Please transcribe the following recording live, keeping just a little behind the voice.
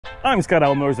I'm Scott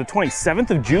Elmore, the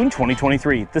 27th of June,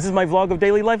 2023. This is my vlog of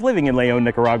daily life living in León,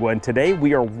 Nicaragua, and today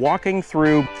we are walking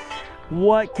through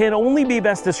what can only be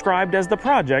best described as the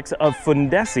projects of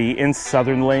Fundeci in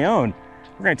southern León.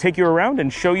 We're going to take you around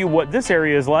and show you what this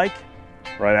area is like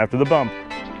right after the bump.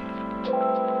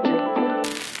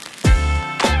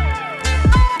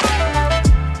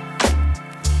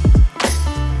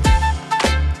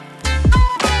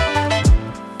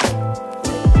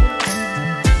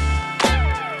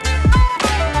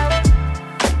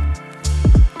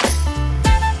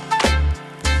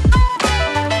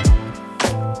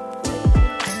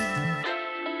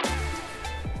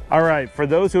 All right, for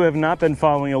those who have not been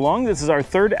following along, this is our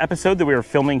third episode that we are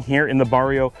filming here in the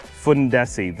Barrio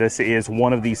Fundeci. This is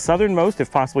one of the southernmost,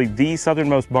 if possibly the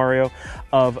southernmost barrio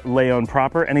of León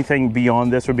proper. Anything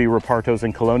beyond this would be Repartos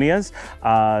and Colonias.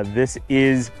 This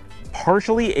is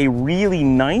partially a really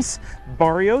nice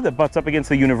barrio that butts up against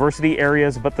the university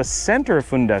areas, but the center of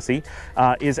Fundeci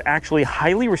is actually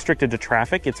highly restricted to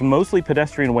traffic. It's mostly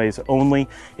pedestrian ways only.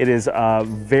 It is a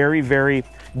very, very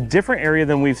different area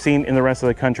than we've seen in the rest of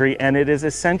the country, and it is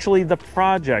essentially the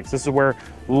projects. This is where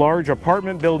large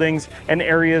apartment buildings and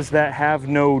areas that have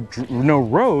no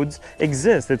roads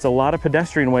exist. It's a lot of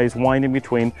pedestrian ways winding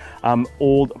between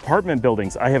old apartment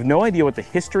buildings. I have no idea what the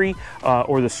history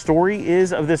or the story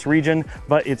is of this region,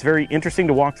 but it's very interesting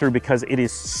to walk through because it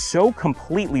is so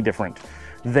completely different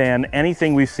than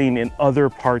anything we've seen in other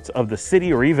parts of the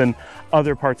city or even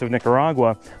other parts of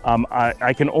Nicaragua.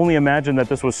 I can only imagine that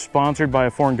this was sponsored by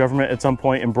a foreign government at some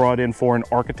point and brought in foreign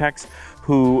architects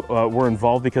who were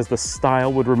involved, because the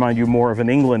style would remind you more of an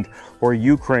England or a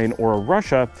Ukraine or a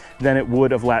Russia than it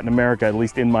would of Latin America, at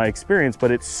least in my experience, but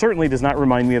it certainly does not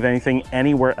remind me of anything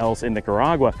anywhere else in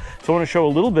Nicaragua. So I want to show a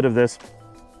little bit of this.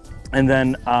 And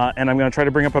then, and I'm going to try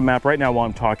to bring up a map right now while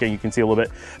I'm talking. You can see a little bit,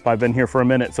 but I've been here for a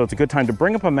minute. So it's a good time to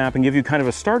bring up a map and give you kind of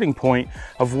a starting point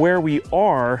of where we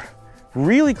are,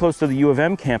 really close to the U of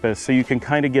M campus, so you can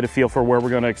kind of get a feel for where we're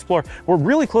going to explore. We're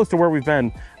really close to where we've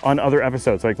been on other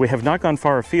episodes. Like, we have not gone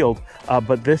far afield,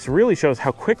 but this really shows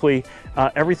how quickly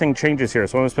everything changes here.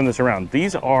 So I'm going to spin this around.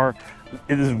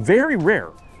 It is very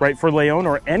rare, right, for León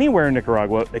or anywhere in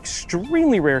Nicaragua,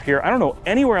 extremely rare here. I don't know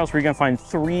anywhere else where you're going to find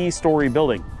three-story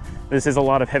building. This is a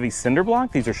lot of heavy cinder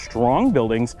block. These are strong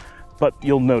buildings, but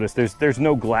you'll notice there's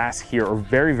no glass here, or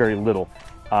very, very little.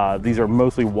 These are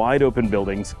mostly wide open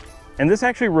buildings. And this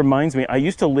actually reminds me, I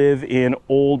used to live in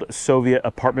old Soviet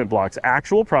apartment blocks,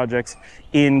 actual projects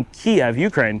in Kiev,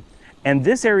 Ukraine. And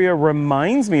this area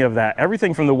reminds me of that.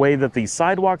 Everything from the way that the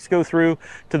sidewalks go through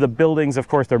to the buildings. Of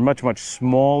course, they're much, much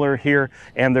smaller here,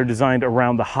 and they're designed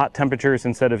around the hot temperatures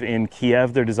instead of in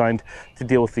Kiev. They're designed to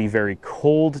deal with the very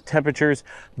cold temperatures,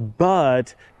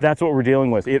 but that's what we're dealing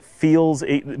with. It feels,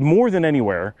 more than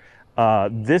anywhere,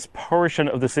 this portion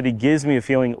of the city gives me a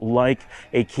feeling like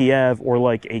a Kiev or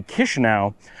like a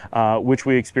Chisinau, which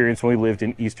we experienced when we lived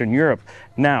in Eastern Europe.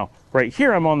 Now, right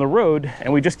here I'm on the road,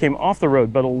 and we just came off the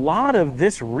road, but a lot of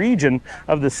this region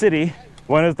of the city,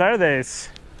 buenas tardes,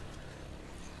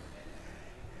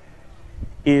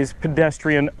 is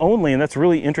pedestrian only, and that's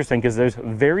really interesting because there's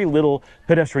very little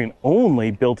pedestrian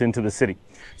only built into the city.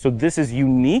 So this is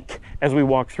unique. As we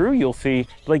walk through, you'll see,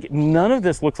 like, none of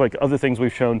this looks like other things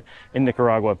we've shown in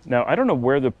Nicaragua. Now, I don't know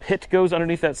where the pit goes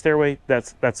underneath that stairway.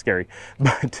 That's scary.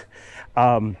 But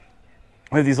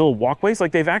we have these little walkways.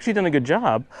 Like, they've actually done a good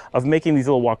job of making these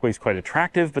little walkways quite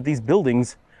attractive, but these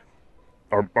buildings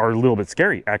are a little bit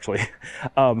scary, actually.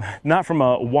 Not from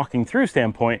a walking through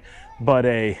standpoint, but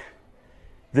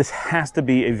this has to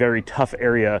be a very tough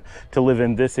area to live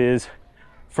in. This is,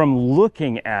 from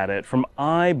looking at it, from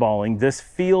eyeballing, this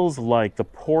feels like the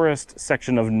poorest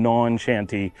section of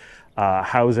non-shanty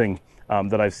housing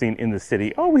that I've seen in the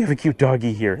city. Oh, we have a cute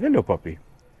doggy here. Hello, puppy.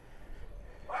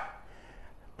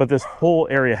 But this whole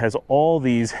area has all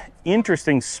these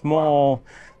interesting small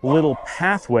little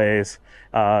pathways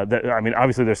that, I mean,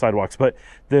 obviously they're sidewalks, but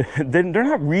they're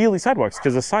not really sidewalks,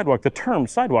 because a sidewalk, the term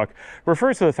sidewalk,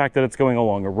 refers to the fact that it's going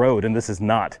along a road, and this is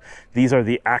not. These are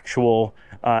the actual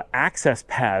access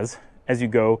paths as you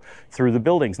go through the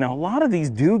buildings. Now, a lot of these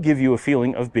do give you a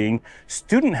feeling of being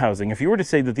student housing. If you were to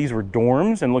say that these were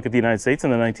dorms and look at the United States in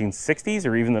the 1960s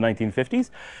or even the 1950s,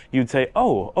 you'd say,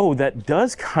 oh, that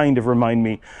does kind of remind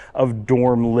me of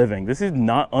dorm living. This is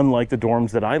not unlike the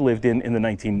dorms that I lived in the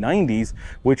 1990s,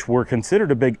 which were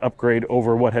considered a big upgrade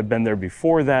over what had been there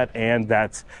before that, and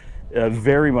that's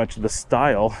very much the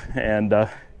style. And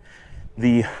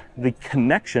the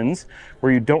connections,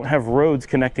 where you don't have roads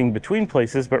connecting between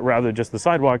places, but rather just the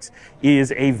sidewalks,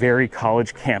 is a very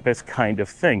college campus kind of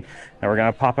thing. Now we're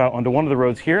going to pop out onto one of the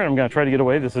roads here, and I'm going to try to get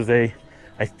away. This is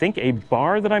I I think a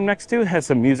bar that I'm next to has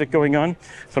some music going on,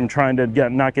 so I'm trying to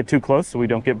not get too close so we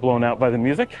don't get blown out by the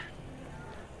music.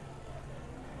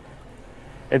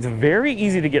 It's very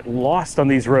easy to get lost on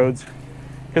these roads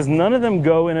because none of them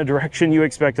go in a direction you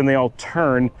expect, and they all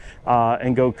turn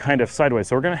and go kind of sideways.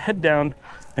 So we're gonna head down,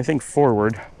 I think,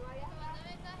 forward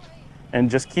and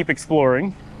just keep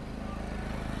exploring.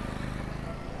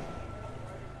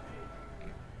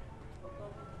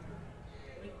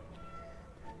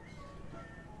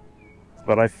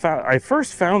 But I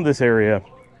first found this area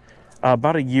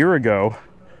about a year ago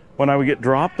when I would get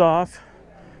dropped off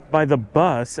by the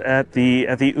bus at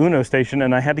the Uno station,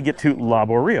 and I had to get to La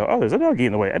Barrio. Oh, there's a doggy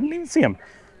in the way. I didn't even see him.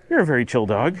 You're a very chill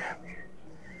dog.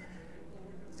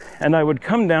 And I would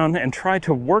come down and try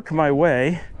to work my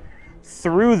way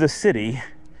through the city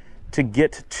to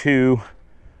get to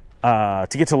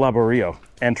La Barrio.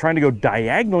 And trying to go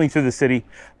diagonally through the city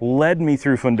led me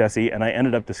through Fundeci, and I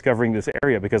ended up discovering this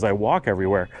area because I walk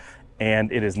everywhere,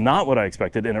 and it is not what I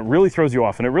expected, and it really throws you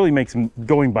off, and it really makes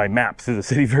going by map through the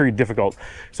city very difficult.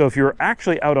 So if you're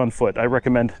actually out on foot, I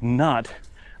recommend not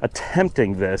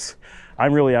attempting this.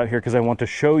 I'm really out here because I want to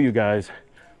show you guys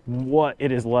what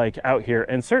it is like out here.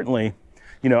 And certainly,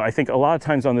 you know, I think a lot of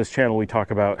times on this channel we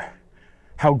talk about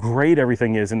how great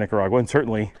everything is in Nicaragua, and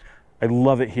certainly I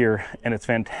love it here and it's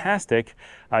fantastic.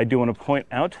 I do want to point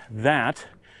out that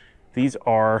these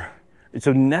are,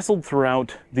 so nestled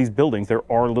throughout these buildings, there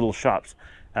are little shops.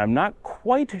 I'm not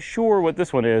quite sure what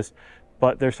this one is,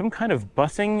 but there's some kind of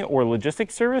busing or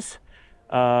logistics service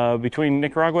between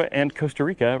Nicaragua and Costa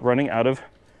Rica running out of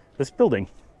this building.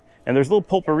 And there's little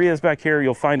pulperias back here.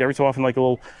 You'll find every so often like a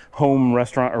little home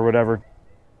restaurant or whatever.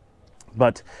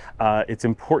 But it's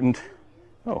important.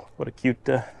 Oh, what a cute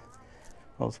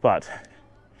little spot.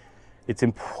 It's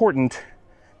important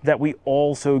that we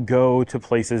also go to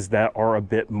places that are a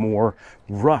bit more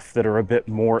rough, that are a bit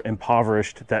more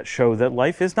impoverished, that show that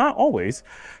life is not always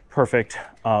perfect.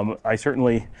 I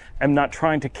certainly am not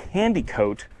trying to candy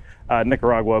coat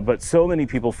Nicaragua, but so many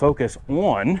people focus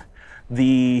on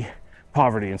the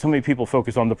poverty, and so many people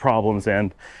focus on the problems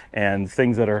and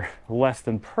things that are less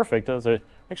than perfect. There's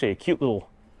actually a cute little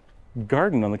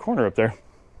garden on the corner up there.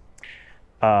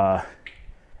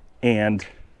 And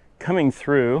coming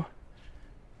through,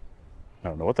 I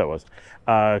don't know what that was,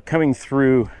 coming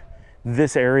through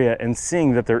this area and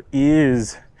seeing that there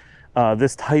is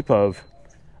this type of,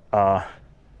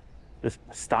 this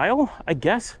style, I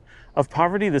guess, of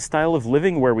poverty, the style of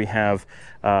living where we have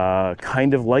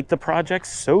kind of like the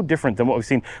projects, so different than what we've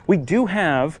seen. We do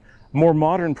have more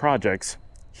modern projects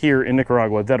here in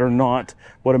Nicaragua that are not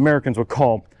what Americans would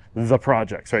call the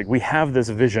projects, right? We have this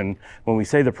vision when we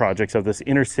say the projects of this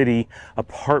inner city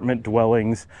apartment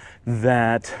dwellings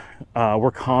that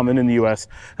were common in the US,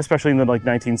 especially in the like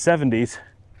 1970s.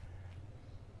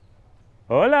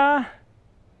 Hola!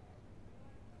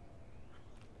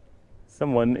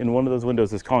 Someone in one of those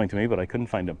windows is calling to me, but I couldn't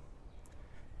find him.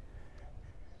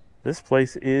 This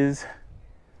place is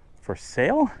for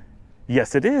sale?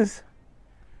 Yes, it is.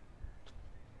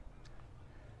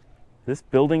 This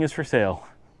building is for sale.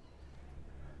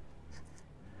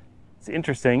 It's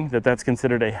interesting that that's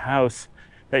considered a house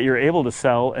that you're able to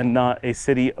sell and not a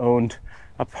city-owned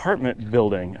apartment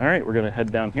building. All right, we're gonna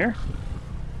head down here.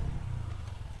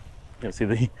 You'll see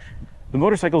the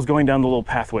motorcycles going down the little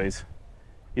pathways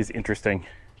is interesting.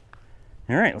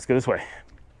 All right, let's go this way.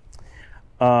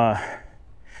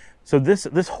 So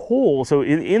this whole, so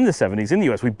in the 70s in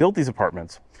the US, we built these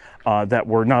apartments that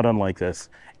were not unlike this.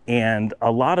 And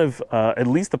a lot of, at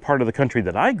least the part of the country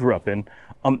that I grew up in,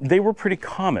 they were pretty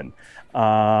common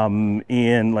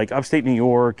in like upstate New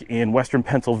York, in Western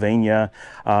Pennsylvania,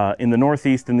 in the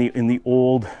Northeast, in the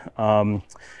old,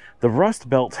 the Rust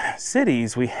Belt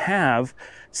cities. We have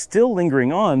still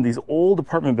lingering on these old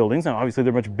apartment buildings. Now, obviously,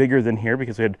 they're much bigger than here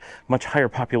because we had much higher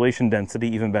population density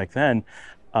even back then.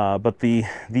 But the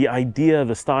idea,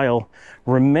 the style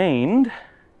remained,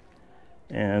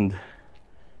 and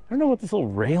I don't know what this little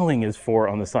railing is for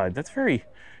on the side. That's very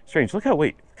strange. Look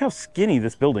how skinny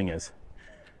this building is.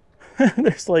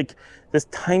 There's like this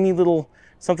tiny little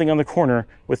something on the corner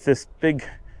with this big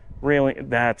railing.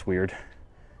 That's weird.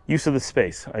 Use of the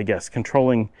space, I guess,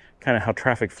 controlling kind of how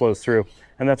traffic flows through.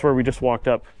 And that's where we just walked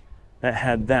up that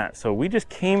had that. So we just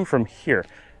came from here.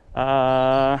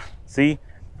 See,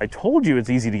 I told you it's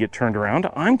easy to get turned around.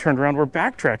 I'm turned around. We're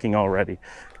backtracking already.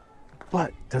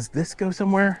 But does this go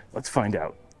somewhere? Let's find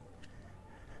out.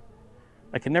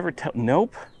 I can never tell.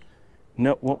 Nope.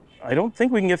 No, well, I don't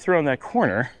think we can get through on that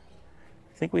corner.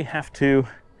 I think we have to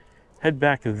head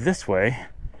back this way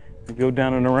and go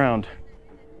down and around.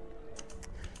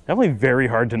 Definitely very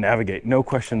hard to navigate, no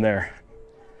question there.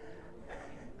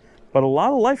 but a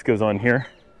lot of life goes on here.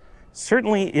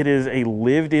 Certainly it is a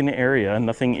lived-in area.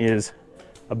 Nothing is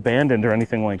abandoned or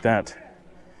anything like that.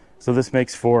 So this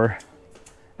makes for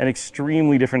an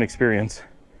extremely different experience.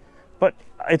 But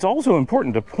it's also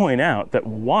important to point out that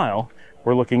while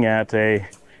we're looking at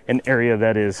an area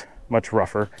that is much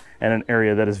rougher and an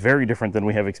area that is very different than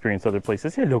we have experienced other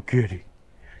places, hello kitty,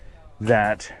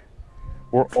 that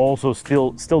we're also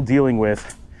still dealing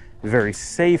with a very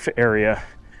safe area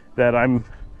that I'm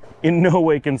in no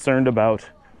way concerned about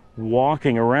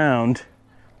walking around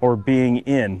or being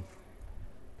in.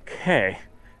 Okay,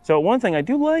 so one thing I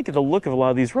do like the look of a lot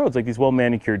of these roads, like these well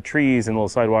manicured trees and little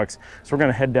sidewalks. So we're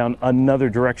going to head down another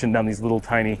direction down these little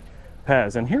tiny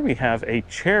paths. And here we have a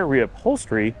chair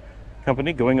reupholstery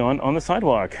company going on the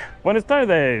sidewalk. Buenas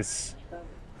tardes.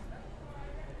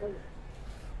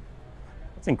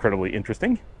 That's incredibly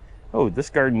interesting. Oh,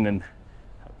 this garden, and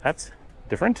that's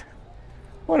different.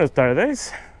 Buenas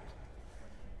tardes.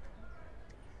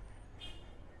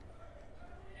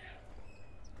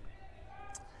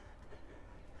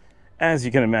 As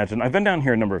you can imagine, I've been down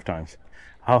here a number of times.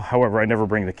 However, I never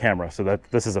bring the camera, so that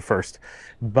this is a first.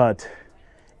 But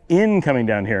in coming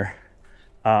down here,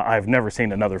 I've never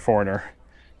seen another foreigner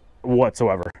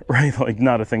whatsoever, right? Like,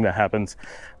 not a thing that happens.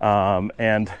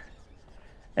 And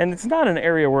it's not an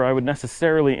area where I would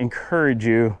necessarily encourage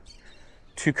you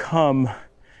to come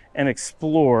and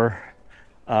explore.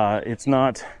 It's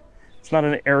not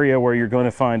an area where you're going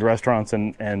to find restaurants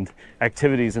and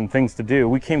activities and things to do.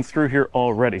 We came through here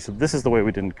already, so this is the way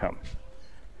we didn't come.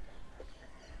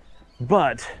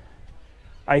 But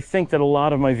I think that a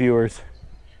lot of my viewers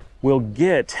will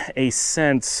get a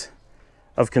sense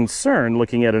of concern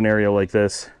looking at an area like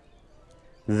this,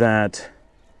 that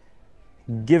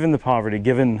given the poverty,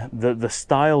 given the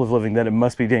style of living, that it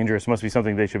must be dangerous, must be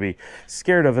something they should be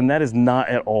scared of, and that is not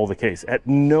at all the case. At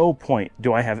no point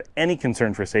do I have any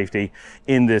concern for safety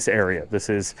in this area. This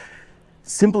is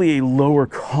simply a lower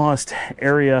cost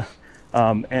area,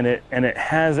 and it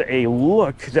has a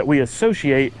look that we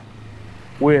associate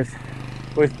with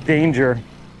danger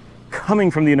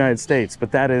coming from the United States,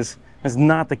 but that is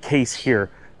not the case here.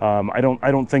 I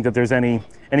don't think that there's any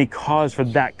cause for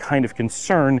that kind of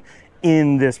concern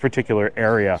in this particular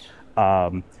area.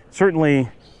 Certainly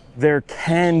there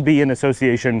can be an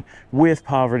association with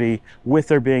poverty, with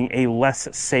there being a less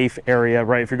safe area,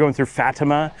 right? If you're going through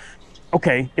Fatima,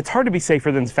 okay, it's hard to be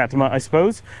safer than Fatima, I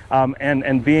suppose.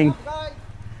 And being,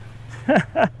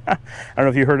 I don't know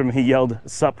if you heard him, he yelled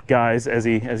 "Sup guys" as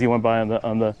he went by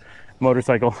on the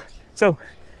motorcycle. So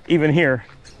even here,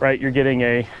 right, you're getting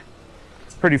a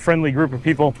pretty friendly group of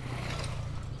people.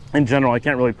 In general, I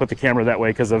can't really put the camera that way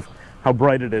because of how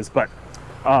bright it is, but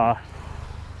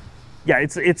yeah,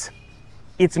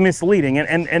 it's misleading.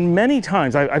 And many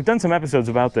times I've done some episodes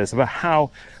about this, about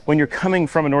how when you're coming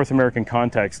from a North American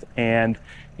context and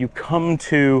you come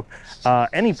to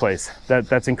any place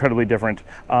that's incredibly different,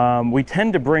 we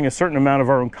tend to bring a certain amount of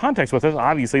our own context with us.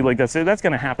 Obviously, like that's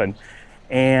going to happen,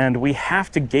 and we have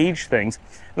to gauge things.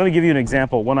 Let me give you an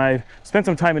example. When I spent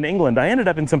some time in England, I ended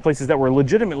up in some places that were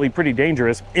legitimately pretty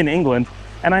dangerous in England,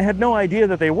 and I had no idea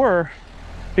that they were,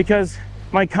 because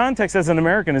my context as an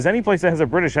American is any place that has a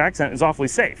British accent is awfully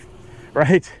safe,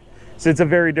 right? So it's a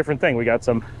very different thing. We got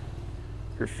some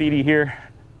graffiti here.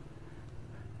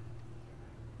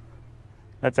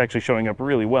 That's actually showing up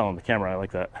really well on the camera. I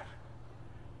like that.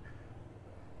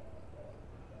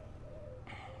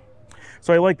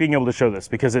 So I like being able to show this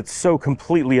because it's so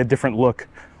completely a different look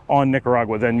on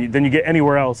Nicaragua than you get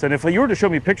anywhere else. And if you were to show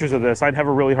me pictures of this, I'd have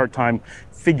a really hard time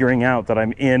figuring out that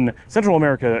I'm in Central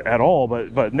America at all,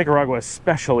 but Nicaragua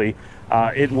especially,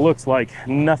 it looks like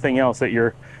nothing else that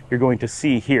you're going to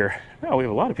see here. Oh, we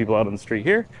have a lot of people out on the street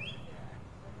here.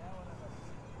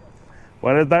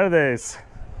 Buenas tardes.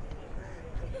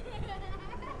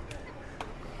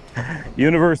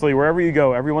 Universally, wherever you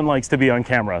go, everyone likes to be on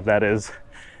camera. That is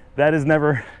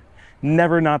never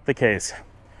not the case.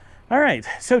 All right,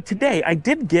 so today I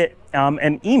did get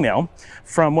an email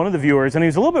from one of the viewers, and he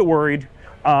was a little bit worried,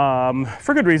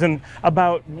 for good reason,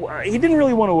 about, he didn't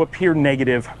really want to appear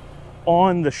negative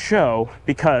on the show,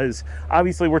 because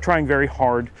obviously we're trying very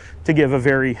hard to give a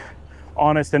very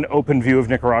honest and open view of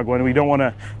Nicaragua, and we don't want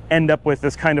to end up with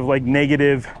this kind of like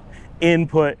negative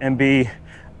input and be,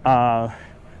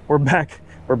 we're back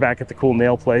at the cool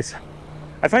nail place.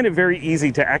 I find it very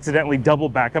easy to accidentally double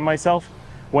back on myself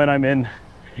when I'm in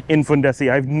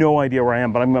Fundeci. I have no idea where I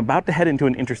am, but I'm about to head into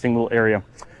an interesting little area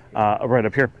right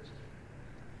up here.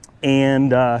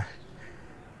 And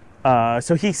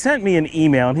so he sent me an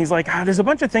email, and he's like, there's a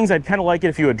bunch of things I'd kind of like it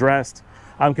if you addressed,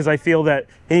 because I feel that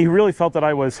he really felt that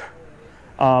I was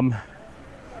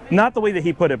not the way that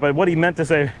he put it, but what he meant to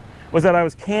say was that I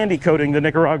was candy coating the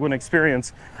Nicaraguan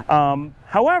experience.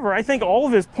 However, I think all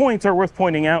of his points are worth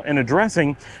pointing out and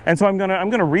addressing, and so I'm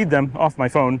gonna read them off my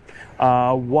phone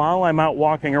while I'm out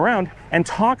walking around and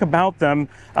talk about them,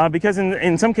 because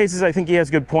in some cases I think he has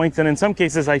good points, and in some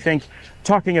cases I think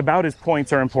talking about his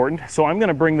points are important. So I'm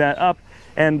gonna bring that up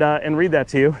and read that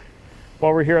to you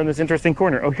while we're here on this interesting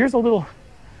corner. Oh, here's a little,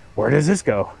 where does this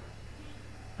go?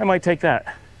 I might take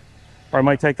that, or I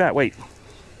might take that. Wait.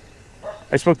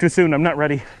 I spoke too soon. I'm not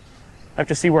ready. I have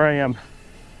to see where I am.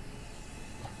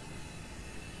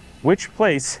 Which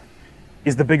place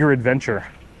is the bigger adventure?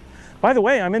 By the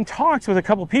way, I'm in talks with a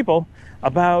couple people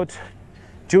about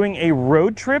doing a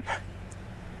road trip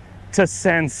to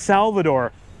San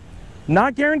Salvador.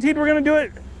 Not guaranteed we're going to do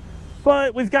it,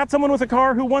 but we've got someone with a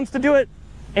car who wants to do it.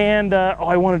 And oh,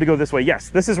 I wanted to go this way. Yes,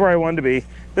 this is where I wanted to be.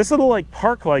 This little like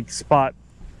park-like spot.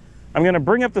 I'm going to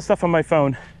bring up the stuff on my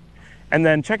phone. And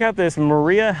then check out this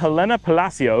Maria Helena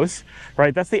Palacios,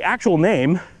 right? That's the actual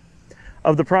name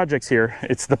of the projects here.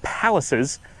 It's the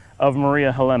palaces of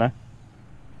Maria Helena.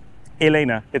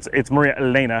 Elena, it's Maria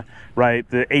Elena, right?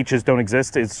 The H's don't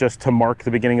exist. It's just to mark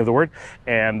the beginning of the word.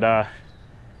 And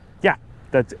yeah,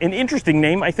 that's an interesting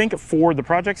name, I think, for the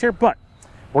projects here. But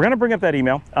we're gonna bring up that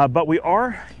email. But we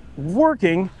are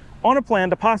working on a plan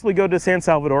to possibly go to San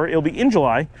Salvador. It'll be in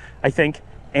July, I think.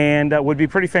 And would be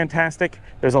pretty fantastic.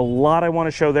 There's a lot I want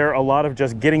to show there, a lot of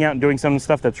just getting out and doing some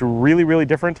stuff that's really, really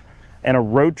different. And a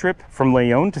road trip from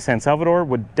Leon to San Salvador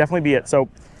would definitely be it. So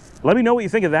let me know what you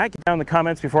think of that. Get down in the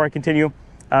comments before I continue.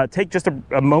 Take just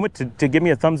a moment to give me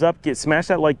a thumbs up. Smash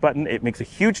that like button. It makes a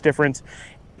huge difference.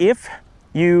 If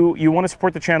you want to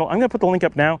support the channel, I'm going to put the link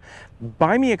up now.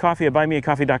 Buy me a coffee at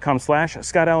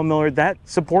buymeacoffee.com/Scott Allen Miller. That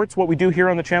supports what we do here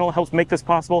on the channel, helps make this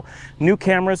possible. New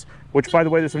cameras, which by the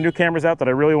way, there's some new cameras out that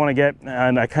I really want to get,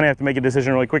 and I kind of have to make a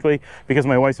decision really quickly because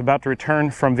my wife's about to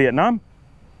return from Vietnam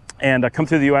and come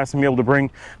through the US and be able to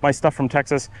bring my stuff from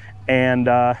Texas. And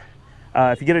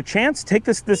if you get a chance, take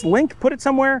this link, put it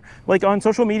somewhere like on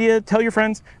social media, tell your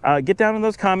friends, get down in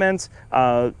those comments,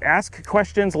 ask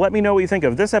questions, let me know what you think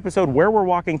of this episode, where we're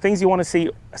walking, things you want to see,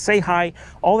 say hi,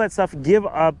 all that stuff. Give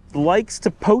likes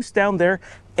to post down there.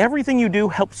 Everything you do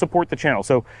helps support the channel.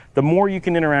 So the more you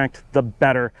can interact, the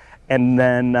better. And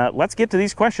then let's get to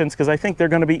these questions because I think they're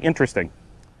going to be interesting.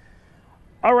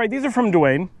 All right, these are from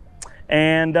Dwayne.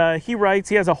 And he writes,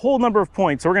 he has a whole number of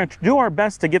points. So we're going to do our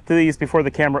best to get to these before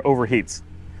the camera overheats.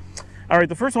 All right,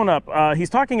 the first one up, he's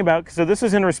talking about, so this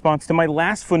is in response to my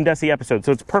last Fundeci episode.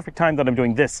 So it's perfect time that I'm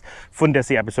doing this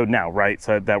Fundeci episode now, right?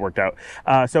 So that worked out.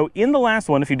 So in the last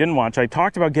one, if you didn't watch, I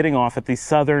talked about getting off at the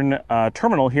southern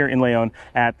terminal here in Leon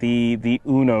at the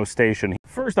Uno station.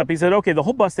 First up, he said, okay, the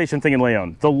whole bus station thing in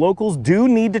Leon. The locals do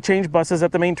need to change buses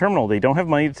at the main terminal. They don't have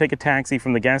money to take a taxi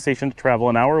from the gas station to travel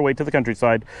an hour away to the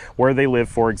countryside where they live,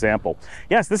 for example.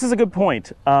 Yes, this is a good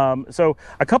point. So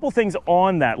a couple things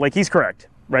on that, like he's correct.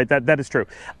 Right, that is true.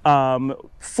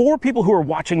 For people who are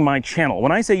watching my channel,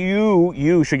 when I say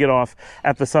you should get off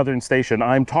at the southern station,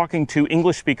 I'm talking to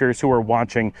English speakers who are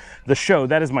watching the show.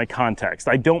 That is my context.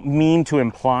 I don't mean to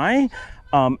imply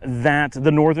that the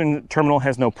northern terminal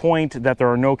has no point, that there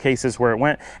are no cases where it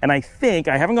went. And I think,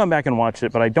 I haven't gone back and watched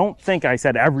it, but I don't think I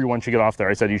said everyone should get off there.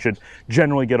 I said you should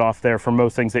generally get off there for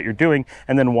most things that you're doing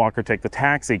and then walk or take the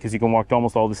taxi because you can walk to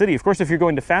almost all the city. Of course, if you're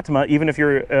going to Fatima, even if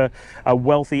you're a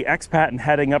wealthy expat and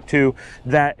heading up to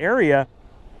that area,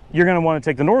 you're going to want to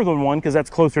take the northern one because that's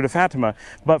closer to Fatima.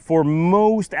 But for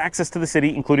most access to the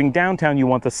city, including downtown, you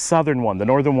want the southern one. The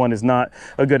northern one is not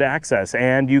a good access.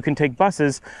 And you can take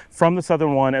buses from the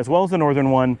southern one as well as the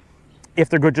northern one if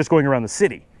they're just going around the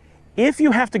city. If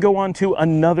you have to go on to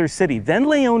another city, then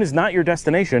Leon is not your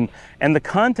destination. And the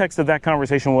context of that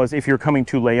conversation was if you're coming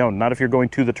to Leon, not if you're going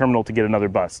to the terminal to get another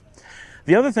bus.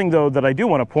 The other thing, though, that I do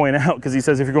want to point out, because he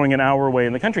says if you're going an hour away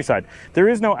in the countryside, there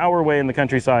is no hour away in the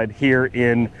countryside here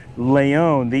in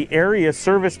Leon. The area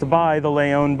serviced by the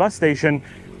Leon bus station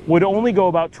would only go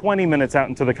about 20 minutes out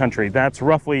into the country. That's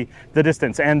roughly the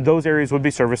distance. And those areas would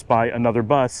be serviced by another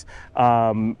bus,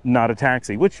 not a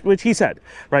taxi, which he said,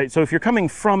 right? So if you're coming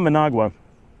from Managua,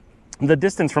 the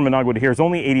distance from Managua to here is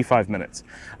only 85 minutes.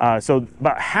 So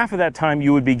about half of that time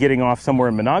you would be getting off somewhere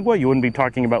in Managua. You wouldn't be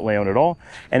talking about Leon at all.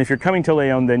 And if you're coming to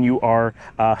Leon, then you are,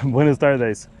 Buenas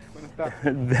tardes.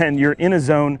 Then you're in a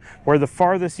zone where the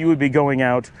farthest you would be going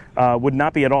out would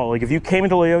not be at all. Like if you came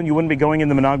into Leon, you wouldn't be going in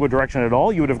the Managua direction at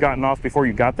all. You would have gotten off before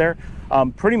you got there.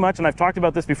 Pretty much, and I've talked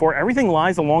about this before, everything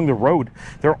lies along the road.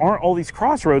 There aren't all these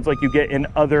crossroads like you get in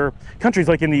other countries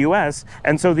like in the US.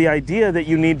 And so the idea that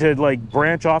you need to like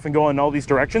branch off and go in all these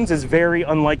directions is very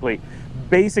unlikely.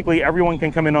 basically everyone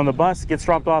can come in on the bus, gets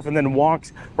dropped off, and then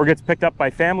walks or gets picked up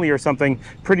by family or something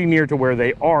pretty near to where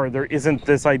they are. There isn't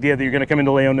this idea that you're going to come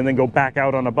into Leon and then go back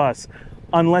out on a bus,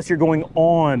 unless you're going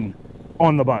on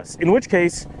the bus, in which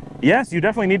case, yes, you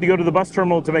definitely need to go to the bus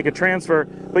terminal to make a transfer,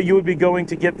 but you would be going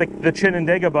to get the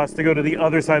Chinandega bus to go to the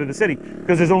other side of the city,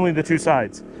 because there's only the two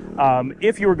sides.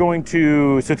 If you were going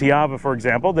to Sutiava, for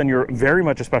example, then you're very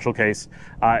much a special case.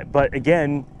 But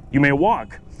again, you may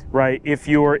walk, right? If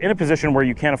you're in a position where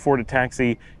you can't afford a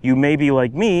taxi, you may be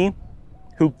like me,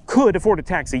 who could afford a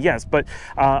taxi, yes, but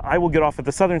I will get off at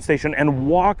the southern station and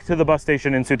walk to the bus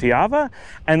station in Sutiava,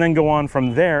 and then go on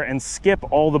from there and skip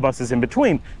all the buses in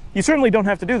between. You certainly don't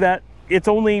have to do that. It's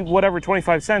only whatever,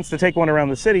 25 cents to take one around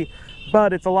the city,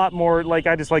 but it's a lot more like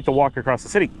I just like to walk across the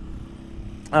city.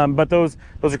 But those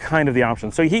are kind of the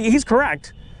options. So he's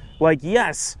correct. Like,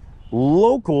 yes,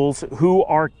 locals who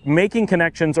are making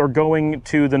connections or going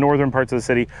to the northern parts of the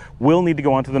city will need to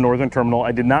go onto the northern terminal.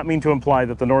 I did not mean to imply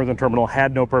that the northern terminal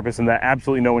had no purpose and that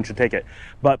absolutely no one should take it.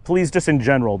 But please, just in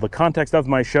general, the context of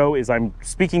my show is I'm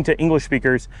speaking to English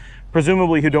speakers,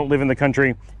 presumably who don't live in the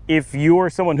country. If you're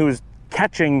someone who is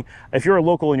if you're a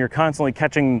local and you're constantly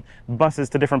catching buses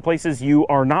to different places, you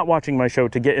are not watching my show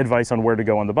to get advice on where to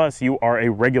go on the bus. You are a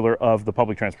regular of the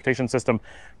public transportation system.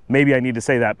 Maybe I need to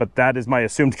say that, but that is my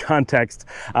assumed context,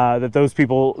 that those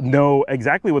people know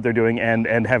exactly what they're doing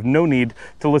and have no need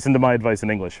to listen to my advice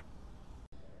in English.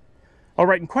 All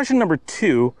right, and question number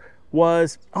 2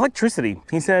 was electricity.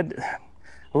 He said,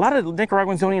 a lot of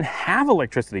Nicaraguans don't even have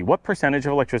electricity. What percentage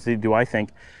of electricity do I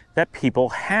think that people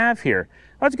have here?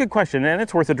 That's a good question, and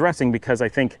it's worth addressing, because I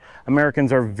think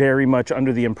Americans are very much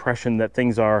under the impression that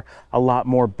things are a lot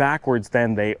more backwards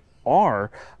than they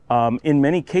are. In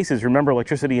many cases, remember,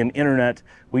 electricity and internet,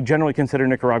 we generally consider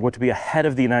Nicaragua to be ahead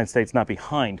of the United States, not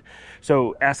behind.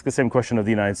 So ask the same question of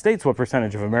the United States: what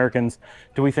percentage of Americans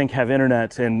do we think have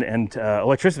internet and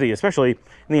electricity especially?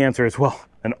 And the answer is, well,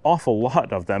 an awful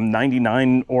lot of them,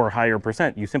 99 or higher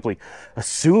percent. You simply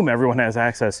assume everyone has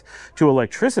access to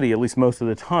electricity, at least most of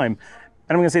the time.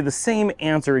 And I'm going to say the same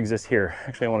answer exists here.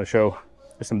 Actually, I want to show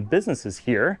there's some businesses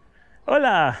here.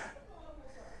 Hola!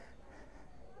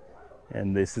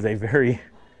 And this is a very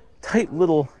tight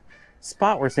little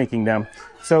spot we're sneaking down.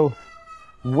 So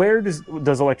where does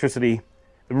electricity,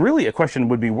 really a question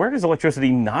would be, where does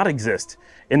electricity not exist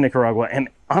in Nicaragua? And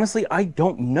honestly, I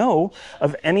don't know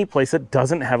of any place that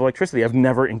doesn't have electricity. I've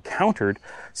never encountered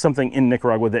something in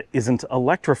Nicaragua that isn't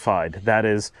electrified. That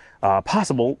is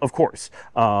possible, of course.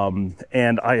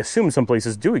 And I assume some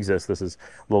places do exist. This is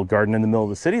a little garden in the middle of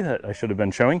the city that I should have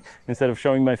been showing instead of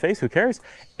showing my face. Who cares?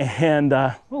 And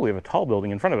oh, we have a tall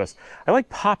building in front of us. I like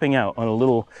popping out on a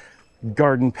little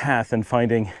garden path and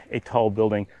finding a tall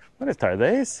building. Buenas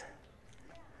tardes.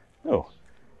 Oh,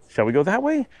 shall we go that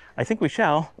way? I think we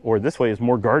shall, or this way is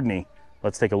more gardeny.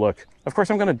 Let's take a look. Of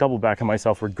course, I'm going to double back on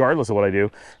myself regardless of what I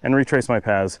do and retrace my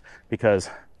paths because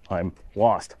I'm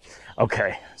lost.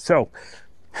 Okay, so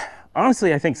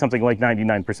honestly, I think something like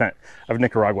 99% of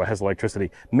Nicaragua has electricity.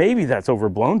 Maybe that's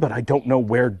overblown, but I don't know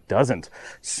where doesn't.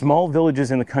 Small villages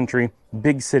in the country,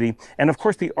 big city. And of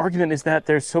course, the argument is that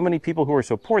there's so many people who are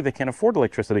so poor they can't afford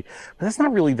electricity. But that's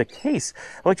not really the case.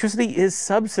 Electricity is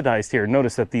subsidized here.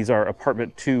 Notice that these are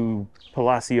apartment 2,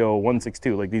 Palacio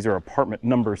 162. Like, these are apartment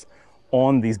numbers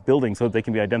on these buildings so that they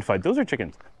can be identified. Those are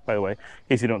chickens, by the way, in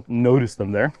case you don't notice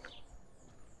them there.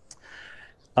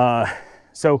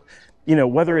 So, you know,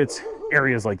 whether it's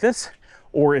areas like this,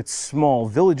 or it's small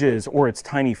villages, or it's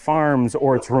tiny farms,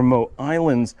 or it's remote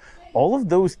islands, all of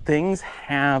those things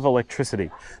have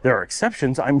electricity. There are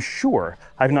exceptions, I'm sure.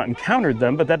 I've not encountered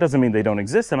them, but that doesn't mean they don't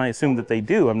exist, and I assume that they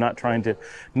do. I'm not trying to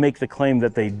make the claim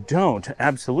that they don't.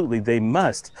 Absolutely, they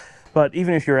must. But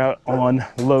even if you're out on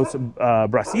Los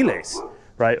Brasiles,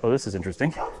 right? Oh, this is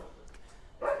interesting.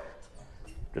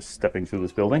 Just stepping through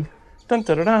this building. Dun,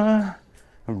 da, da, da.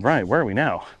 All right, where are we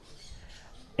now?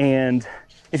 And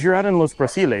if you're out in Los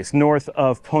Brasiles, north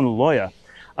of Ponaloya,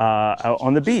 out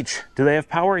on the beach, do they have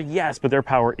power? Yes, but their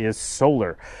power is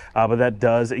solar. But that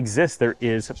does exist. There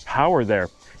is power there.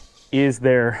 Is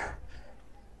there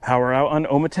power out on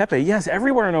Ometepe? Yes,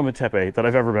 everywhere in Ometepe that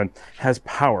I've ever been has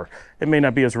power. It may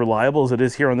not be as reliable as it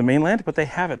is here on the mainland, but they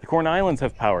have it. The Corn Islands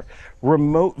have power.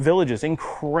 Remote villages,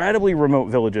 incredibly remote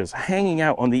villages, hanging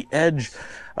out on the edge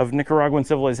of Nicaraguan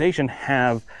civilization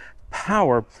have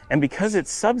power, and because it's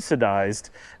subsidized,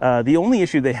 the only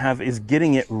issue they have is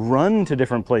getting it run to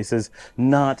different places,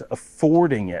 not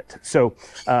affording it. So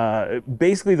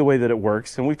basically the way that it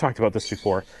works, and we've talked about this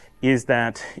before, is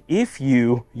that if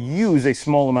you use a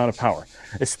small amount of power,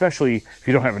 especially if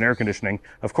you don't have an air conditioning,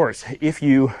 of course, if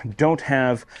you don't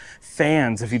have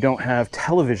fans, if you don't have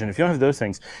television, if you don't have those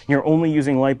things, you're only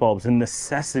using light bulbs and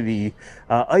necessity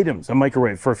items, a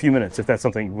microwave for a few minutes, if that's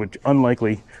something which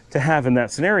unlikely to have in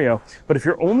that scenario. But if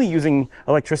you're only using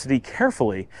electricity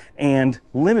carefully and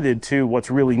limited to what's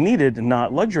really needed,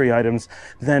 not luxury items,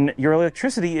 then your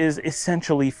electricity is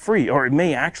essentially free, or it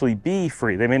may actually be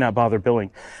free. They may not bother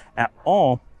billing at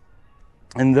all.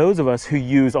 And those of us who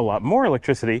use a lot more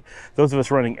electricity, those of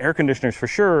us running air conditioners for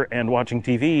sure, and watching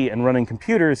TV and running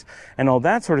computers and all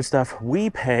that sort of stuff, we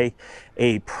pay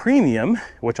a premium,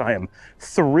 which I am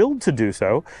thrilled to do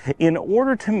so, in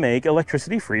order to make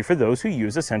electricity free for those who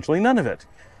use essentially none of it.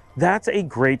 That's a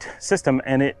great system,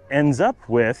 and it ends up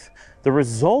with the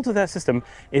result of that system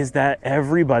is that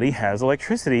everybody has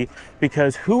electricity,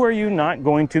 because who are you not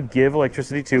going to give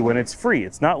electricity to when it's free?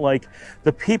 It's not like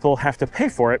the people have to pay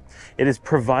for it. It is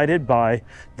provided by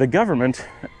the government,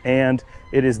 and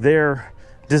it is their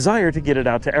desire to get it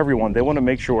out to everyone. They want to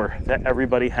make sure that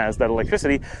everybody has that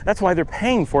electricity. That's why they're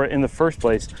paying for it in the first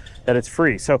place, that it's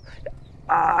free. So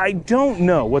I don't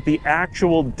know what the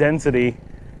actual density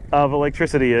of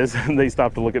electricity is. They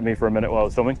stopped to look at me for a minute while I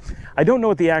was filming. I don't know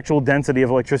what the actual density of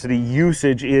electricity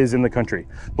usage is in the country.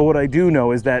 But what I do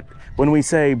know is that when we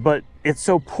say, but it's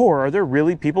so poor, are there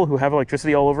really people who have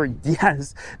electricity all over?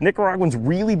 Yes, Nicaraguans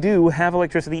really do have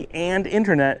electricity and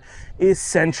internet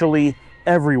essentially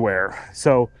everywhere.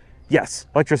 So yes,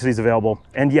 electricity is available,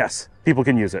 and yes, people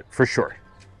can use it for sure.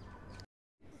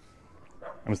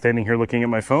 I'm standing here looking at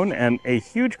my phone, and a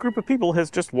huge group of people has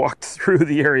just walked through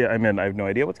the area I'm in. I have no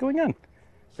idea what's going on.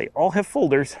 They all have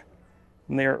folders,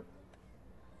 and they're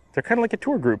kind of like a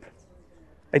tour group.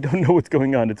 I don't know what's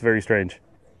going on. It's very strange.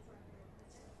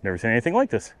 Never seen anything like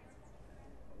this.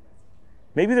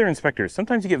 Maybe they're inspectors.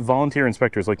 Sometimes you get volunteer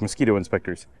inspectors, like mosquito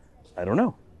inspectors. I don't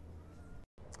know.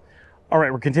 All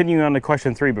right, we're continuing on to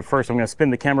question 3, but first I'm going to spin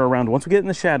the camera around once we get in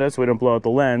the shadow so we don't blow out the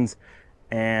lens,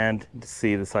 and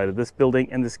see the side of this building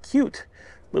and this cute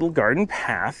little garden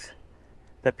path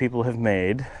that people have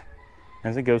made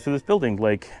as it goes through this building.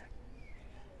 Like,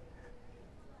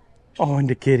 oh, and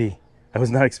the kitty. I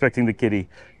was not expecting the kitty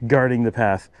guarding the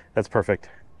path. That's perfect.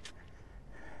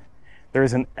 There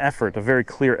is an effort, a very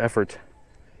clear effort,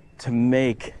 to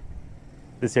make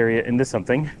this area into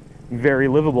something very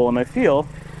livable, and I feel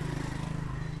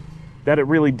that it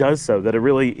really does so, that it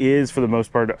really is, for the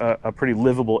most part, a pretty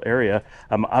livable area.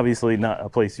 Obviously not a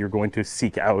place you're going to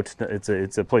seek out.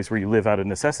 It's a place where you live out of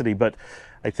necessity, but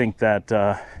I think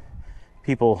that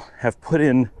people have put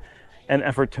in an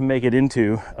effort to make it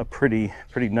into a pretty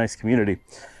nice community.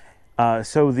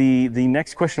 So the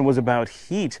next question was about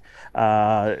heat.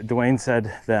 Dwayne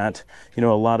said that, you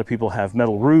know, a lot of people have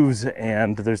metal roofs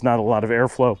and there's not a lot of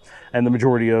airflow, and the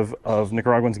majority of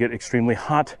Nicaraguans get extremely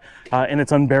hot, and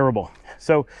it's unbearable.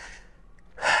 So,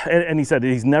 and he said that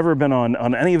he's never been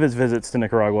on any of his visits to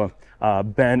Nicaragua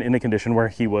been in a condition where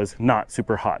he was not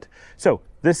super hot. So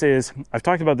this is, I've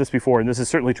talked about this before, and this is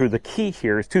certainly true. The key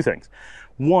here is 2 things.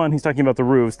 One, he's talking about the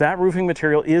roofs. That roofing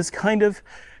material is kind of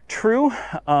true,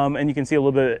 and you can see a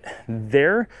little bit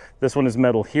there. This one is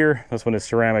metal here, this one is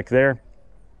ceramic there.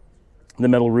 The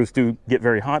metal roofs do get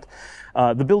very hot.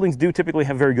 The buildings do typically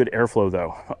have very good airflow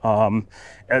though.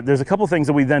 There's a couple things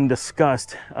that we then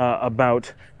discussed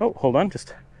about, oh, hold on,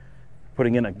 just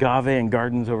putting in agave and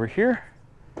gardens over here.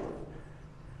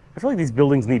 I feel like these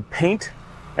buildings need paint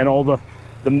and all the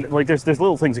like there's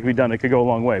little things that can be done that could go a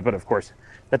long way, but of course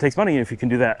that takes money, and if you can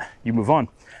do that, you move on.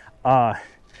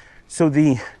 So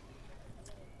the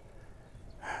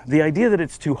idea that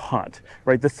it's too hot,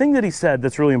 right? The thing that he said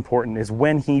that's really important is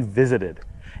when he visited.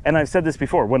 And I've said this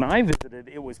before, when I visited,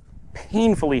 it was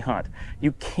painfully hot.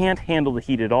 You can't handle the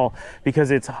heat at all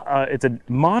because it's a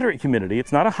moderate humidity.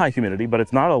 It's not a high humidity, but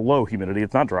it's not a low humidity.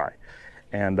 It's not dry.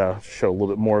 And show a little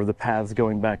bit more of the paths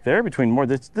going back there between more.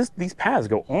 These paths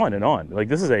go on and on. Like,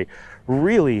 this is a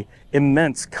really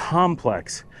immense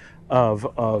complex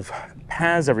of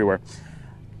paths everywhere.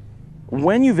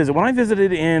 When you visit, when I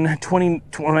visited in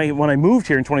when I moved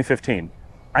here in 2015,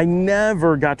 I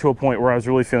never got to a point where I was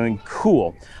really feeling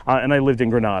cool, and I lived in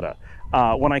Granada.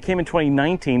 When I came in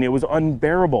 2019, it was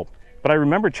unbearable. But I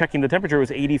remember checking the temperature, it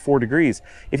was 84 degrees.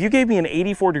 If you gave me an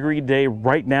 84-degree day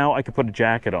right now, I could put a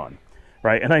jacket on,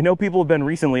 right? And I know people have been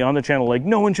recently on the channel like,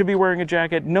 no one should be wearing a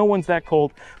jacket, no one's that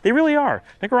cold. They really are.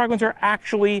 Nicaraguans are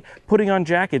actually putting on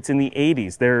jackets in the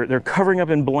 80s. They're covering up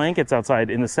in blankets outside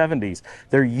in the 70s.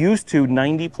 They're used to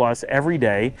 90 plus every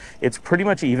day. It's pretty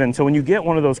much even. So when you get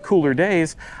one of those cooler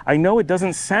days, I know it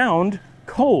doesn't sound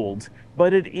cold,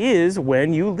 but it is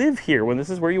when you live here, when this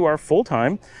is where you are full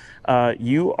time,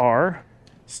 you are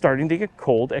starting to get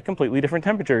cold at completely different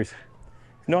temperatures.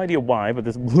 No idea why, but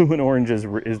this blue and orange is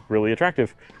really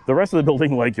attractive. The rest of the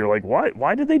building, like, you're like,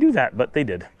 why did they do that? But they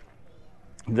did.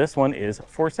 This one is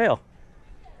for sale.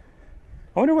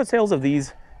 I wonder what sales of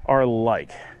these are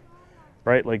like,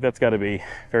 right? Like, that's got to be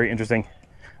very interesting.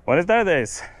 Buenas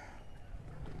tardes.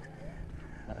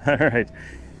 All right.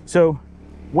 So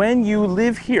when you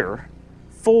live here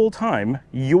full time,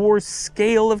 your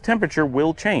scale of temperature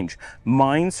will change.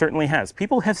 Mine certainly has.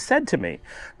 People have said to me,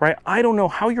 right, I don't know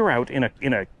how you're out in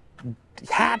a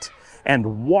hat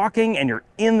and walking and you're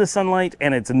in the sunlight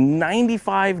and it's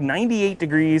 95, 98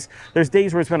 degrees. There's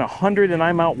days where it's been 100 and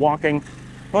I'm out walking.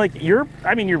 Like, you're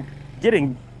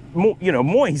getting,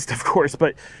 moist, of course,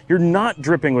 but you're not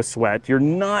dripping with sweat. You're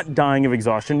not dying of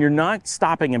exhaustion. You're not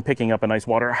stopping and picking up a nice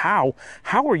water. How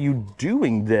are you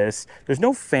doing this? There's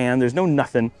no fan, there's no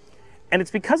nothing. And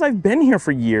it's because I've been here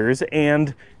for years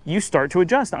and you start to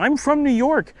adjust. I'm from New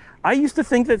York. I used to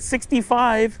think that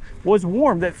 65 was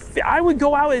warm, that I would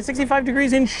go out at 65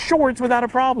 degrees in shorts without a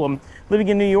problem living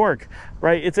in New York,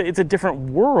 right? It's a different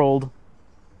world.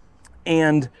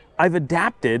 And I've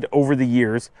adapted over the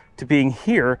years to being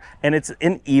here, and it's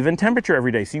an even temperature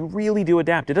every day. So you really do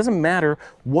adapt. It doesn't matter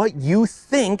what you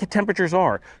think temperatures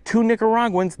are. To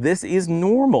Nicaraguans, this is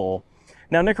normal.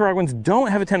 Now, Nicaraguans don't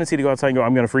have a tendency to go outside and go,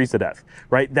 I'm going to freeze to death,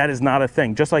 right? That is not a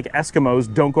thing. Just like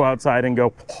Eskimos don't go outside and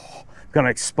go, oh, I'm going to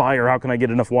expire. How can I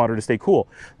get enough water to stay cool?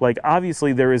 Like,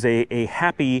 obviously, there is a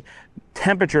happy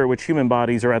temperature at which human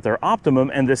bodies are at their optimum,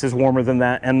 and this is warmer than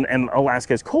that, and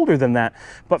Alaska is colder than that.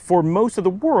 But for most of the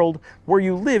world, where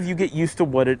you live, you get used to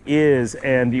what it is,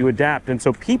 and you adapt. And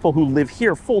so people who live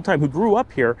here full-time, who grew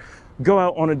up here, go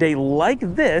out on a day like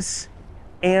this,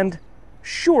 and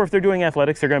sure, if they're doing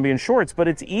athletics, they're going to be in shorts, but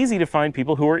it's easy to find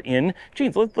people who are in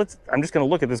jeans. I'm just going to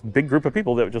look at this big group of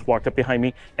people that just walked up behind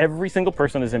me. Every single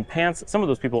person is in pants. Some of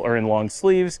those people are in long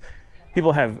sleeves.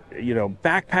 People have,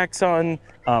 backpacks on,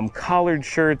 collared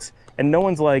shirts, and no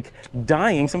one's like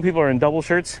dying. Some people are in double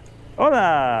shirts.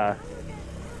 Hola.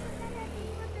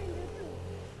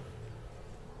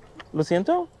 Lo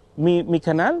siento. Mi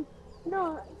canal?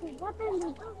 No, ¿está en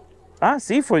YouTube? Ah,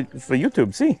 sí, for YouTube,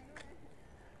 sí.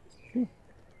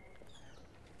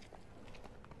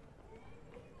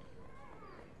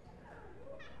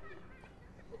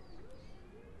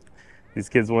 These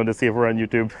kids wanted to see if we're on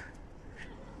YouTube.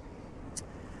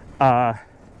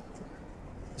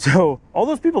 So all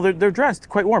those people, they're dressed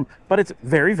quite warm, but it's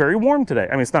very, very warm today.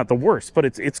 I mean, it's not the worst, but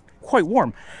it's quite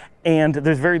warm, and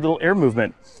there's very little air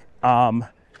movement.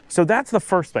 So that's the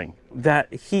first thing.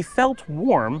 That he felt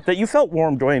warm, that you felt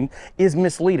warm, Dwayne, is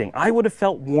misleading. I would have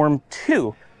felt warm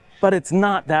too, but it's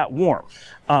not that warm.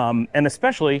 And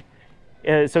especially,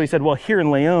 so he said, well, here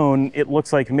in Leon, it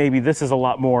looks like maybe this is a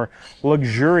lot more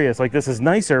luxurious, like this is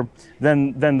nicer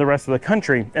than the rest of the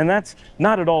country. And that's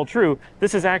not at all true.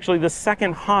 This is actually the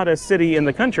second hottest city in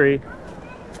the country.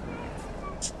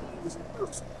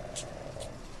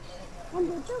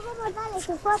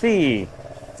 Sí,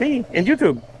 sí, en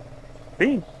YouTube.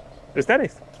 Sí,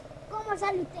 ustedes. ¿Cómo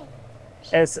sale usted?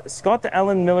 Es Scott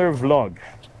Allen Miller Vlog.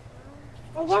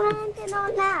 Obviamente no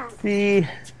nada. Sí.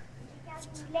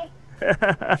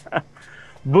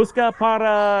 Busca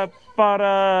para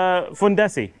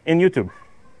Fundeci en YouTube.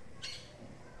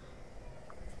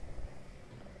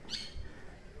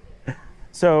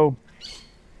 So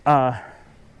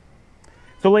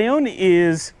Leon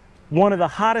is one of the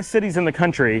hottest cities in the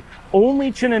country.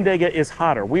 Only Chinandega is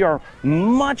hotter. We are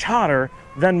much hotter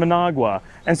than Managua.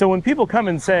 And so when people come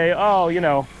and say,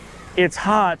 oh, it's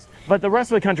hot, but the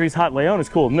rest of the country is hot, Leon is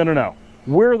cool. No, no, no.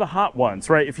 We're the hot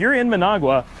ones, right? If you're in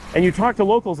Managua and you talk to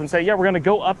locals and say, yeah, we're going to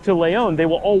go up to Leon, they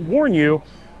will all warn you,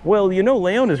 well,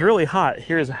 Leon is really hot.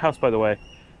 Here's a house, by the way.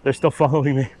 They're still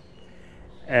following me.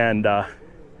 And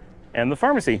the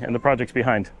pharmacy and the projects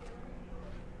behind.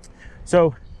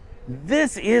 So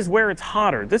this is where it's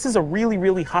hotter. This is a really,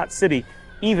 really hot city,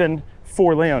 even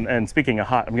for Leon. And speaking of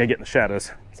hot, I'm going to get in the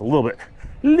shadows. It's a little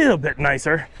bit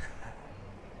nicer.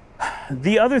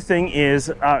 The other thing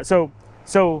is, so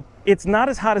it's not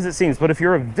as hot as it seems, but if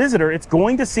you're a visitor, it's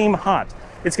going to seem hot.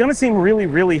 It's going to seem really,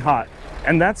 really hot.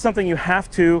 And that's something you have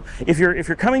to, if you're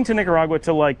coming to Nicaragua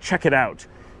to like check it out,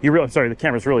 you realize, sorry, the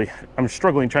camera's really, I'm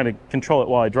struggling trying to control it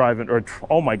while I drive it, or,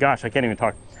 oh my gosh, I can't even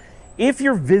talk. If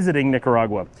you're visiting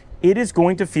Nicaragua, it is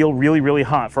going to feel really, really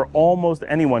hot for almost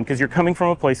anyone because you're coming from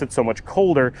a place that's so much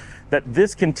colder that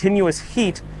this continuous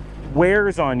heat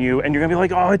wears on you, and you're gonna be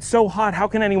like, oh, it's so hot, how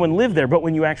can anyone live there? But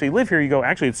when you actually live here, you go,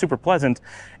 actually, it's super pleasant.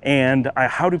 And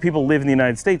how do people live in the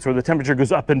United States where the temperature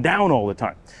goes up and down all the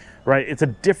time, right? It's a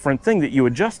different thing that you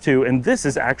adjust to, and this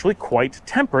is actually quite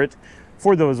temperate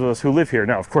for those of us who live here.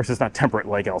 Now, of course, it's not temperate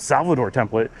like El Salvador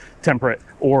temperate,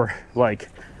 or like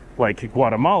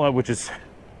Guatemala, which is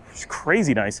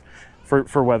crazy nice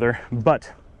for weather,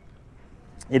 but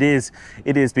it is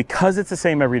because it's the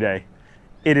same every day.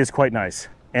 It is quite nice,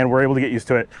 and we're able to get used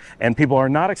to it. And people are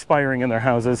not expiring in their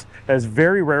houses. That is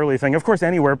very rarely a thing. Of course,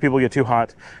 anywhere people get too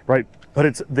hot, right? But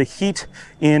it's the heat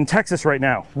in Texas right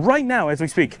now as we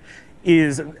speak,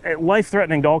 is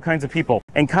life-threatening to all kinds of people.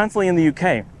 And constantly in the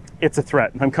UK, it's a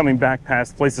threat. I'm coming back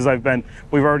past places I've been.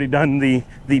 We've already done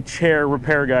the chair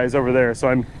repair guys over there, so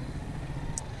I'm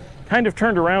kind of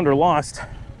turned around or lost.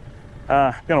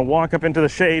 I'm gonna walk up into the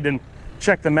shade and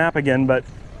check the map again, but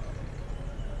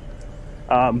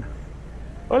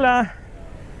hola.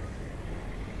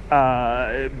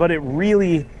 But it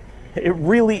really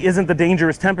isn't the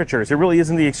dangerous temperatures. It really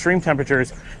isn't the extreme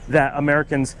temperatures that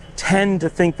Americans tend to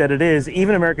think that it is.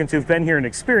 Even Americans who've been here and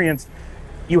experienced,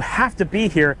 you have to be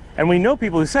here. And we know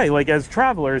people who say, like, as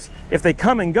travelers, if they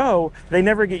come and go, they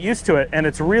never get used to it, and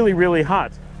it's really, really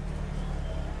hot.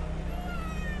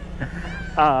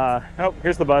 Oh,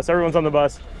 here's the bus. Everyone's on the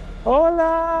bus.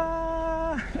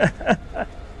 Hola!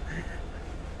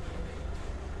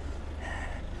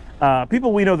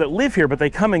 People we know that live here, but they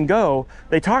come and go,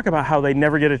 they talk about how they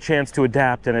never get a chance to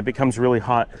adapt, and it becomes really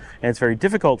hot, and it's very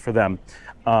difficult for them.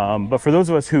 But for those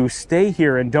of us who stay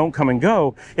here and don't come and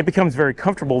go, it becomes very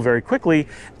comfortable very quickly,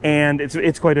 and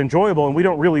it's quite enjoyable, and we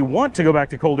don't really want to go back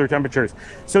to colder temperatures.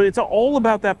 So it's all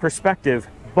about that perspective.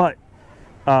 But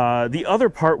the other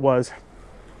part was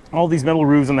all these metal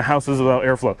roofs in the houses without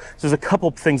airflow. So there's a couple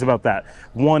things about that.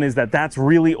 One is that that's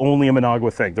really only a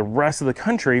Managua thing. The rest of the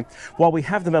country, while we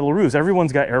have the metal roofs,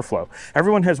 everyone's got airflow.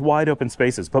 Everyone has wide open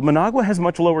spaces, but Managua has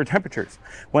much lower temperatures.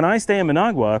 When I stay in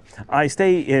Managua, I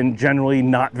stay in generally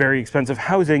not very expensive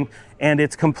housing, and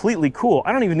it's completely cool.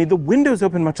 I don't even need the windows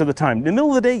open much of the time. In the middle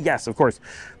of the day, yes, of course.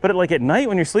 But like at night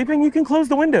when you're sleeping, you can close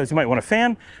the windows. You might want a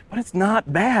fan, but it's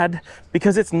not bad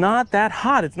because it's not that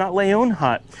hot. It's not Leon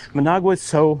hot. Managua is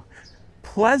so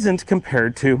pleasant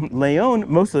compared to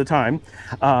Leon most of the time.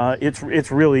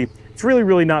 It's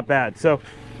really not bad. So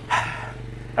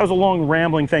that was a long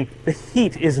rambling thing. The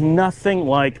heat is nothing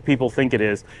like people think it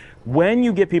is. When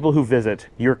you get people who visit,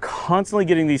 you're constantly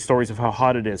getting these stories of how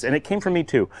hot it is. And it came from me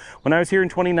too. When I was here in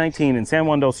 2019 in San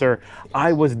Juan del Sur,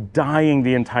 I was dying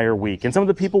the entire week. And some of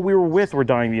the people we were with were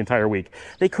dying the entire week.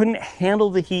 They couldn't handle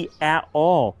the heat at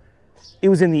all. It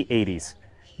was in the 80s.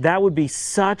 That would be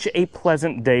such a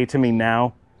pleasant day to me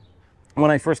now.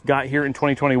 When I first got here in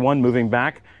 2021, moving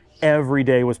back, every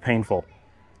day was painful.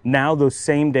 Now, those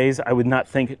same days, I would not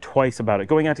think twice about it.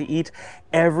 Going out to eat,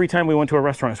 every time we went to a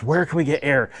restaurant, it's, where can we get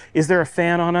air? Is there a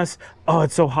fan on us? Oh,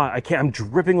 it's so hot. I can't. I'm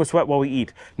dripping with sweat while we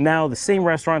eat. Now, the same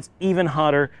restaurants, even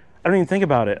hotter. I don't even think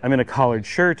about it. I'm in a collared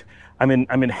shirt. I'm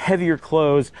in heavier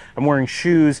clothes. I'm wearing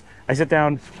shoes. I sit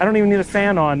down. I don't even need a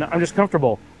fan on. I'm just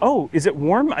comfortable. Oh, is it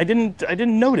warm? I didn't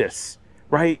notice.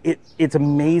 Right? It's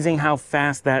amazing how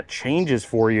fast that changes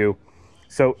for you.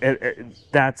 So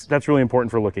that's really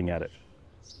important for looking at it.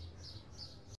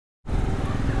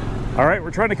 All right,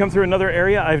 we're trying to come through another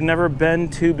area I've never been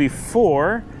to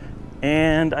before,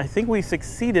 and I think we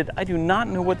succeeded. I do not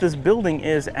know what this building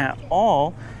is at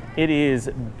all. It is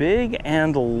big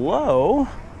and low.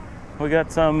 We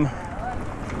got some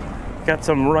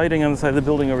writing on the side of the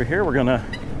building over here. We're gonna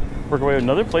work our way to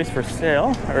another place for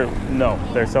sale. Or no,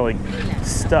 they're selling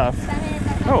stuff.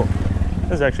 Oh,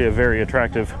 this is actually a very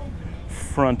attractive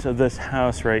front of this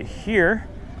house right here.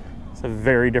 It's a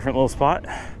very different little spot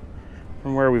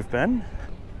from where we've been.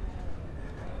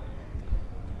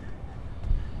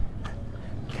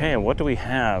 Okay, and what do we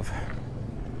have?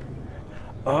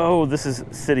 Oh, this is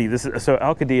city. So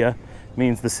Alcaldía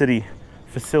means the city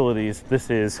facilities.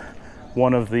 This is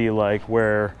one of the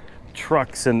where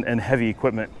trucks and heavy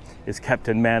equipment is kept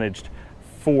and managed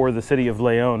for the city of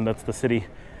Leon. That's the city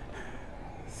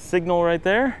signal right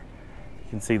there. You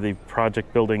can see the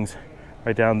project buildings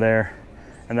right down there.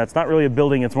 And that's not really a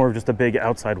building, it's more of just a big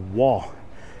outside wall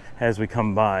as we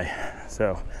come by.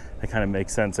 So that kind of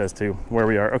makes sense as to where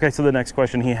we are. Okay, so the next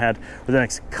question he had, or the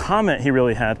next comment he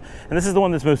really had, and this is the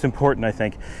one that's most important, I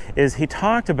think, is he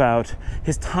talked about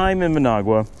his time in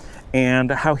Managua and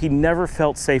how he never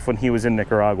felt safe when he was in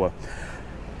Nicaragua.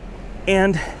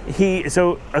 And he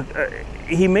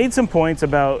made some points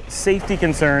about safety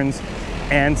concerns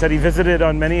and said he visited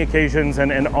on many occasions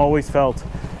and always felt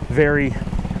very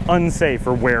unsafe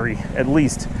or wary, at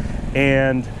least.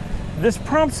 And this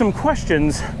prompts some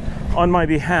questions on my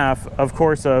behalf, of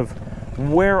course, of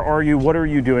where are you, what are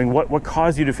you doing, what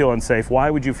caused you to feel unsafe, why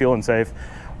would you feel unsafe,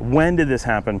 when did this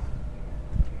happen?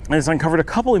 And it's uncovered a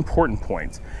couple important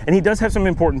points. And he does have some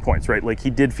important points, right? Like he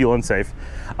did feel unsafe.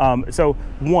 So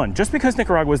one, just because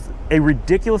Nicaragua is a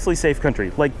ridiculously safe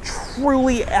country, like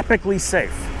truly epically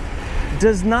safe,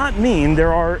 does not mean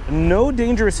there are no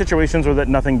dangerous situations or that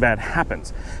nothing bad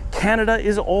happens. Canada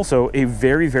is also a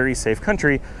very, very safe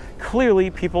country. Clearly,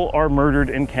 people are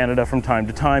murdered in Canada from time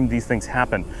to time. These things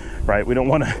happen, right? We don't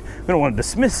want to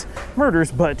dismiss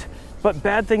murders, but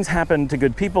bad things happen to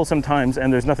good people sometimes,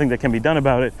 and there's nothing that can be done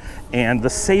about it. And the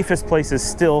safest places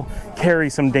still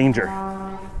carry some danger.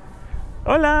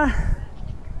 Hola.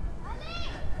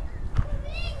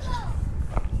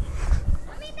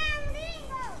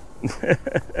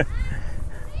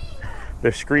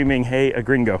 They're screaming, hey, a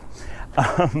gringo.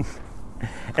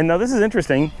 And now this is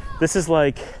interesting. This is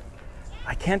like,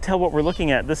 I can't tell what we're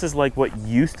looking at. This is like what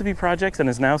used to be projects and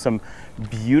is now some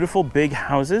beautiful big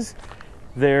houses.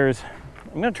 I'm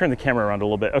gonna turn the camera around a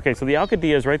little bit. Okay, so the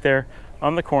Alcaldía is right there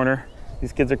on the corner.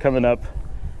 These kids are coming up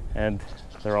and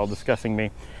they're all discussing me.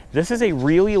 This is a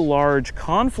really large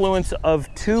confluence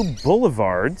of two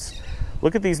boulevards.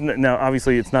 Look at these. Now,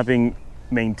 obviously it's not being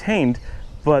maintained,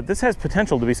 but this has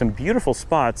potential to be some beautiful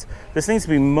spots. This needs to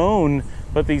be mown,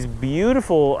 but these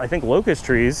beautiful, I think, locust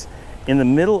trees in the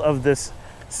middle of this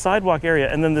sidewalk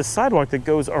area, and then this sidewalk that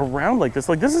goes around like this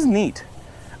is neat.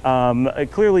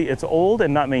 Clearly it's old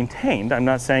and not maintained. I'm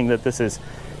not saying that this is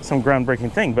some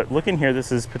groundbreaking thing, but look in here.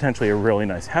 This is potentially a really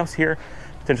nice house here,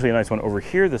 potentially a nice one over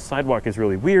here. The sidewalk is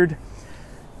really weird.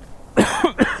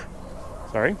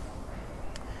 Sorry.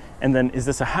 And then is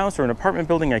this a house or an apartment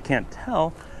building? I can't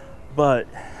tell, but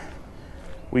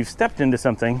we've stepped into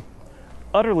something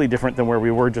utterly different than where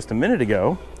we were just a minute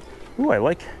ago. Ooh,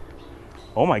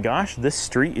 oh my gosh, this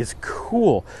street is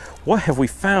cool. What have we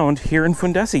found here in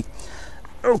Fundeci?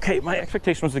 Okay, my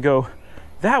expectation was to go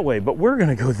that way, but we're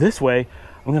gonna go this way.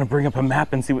 I'm gonna bring up a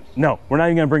map and see no, we're not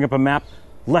even gonna bring up a map.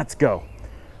 Let's go.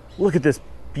 Look at this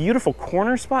beautiful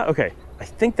corner spot. Okay, I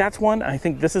think that's one. I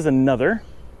think this is another.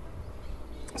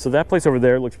 So that place over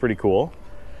there looks pretty cool.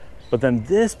 But then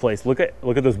this place, look at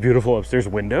those beautiful upstairs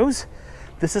windows.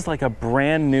 This is like a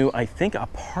brand new, I think,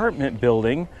 apartment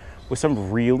building with some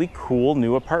really cool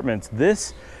new apartments.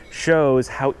 This shows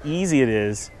how easy it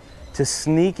is to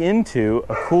sneak into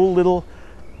a cool little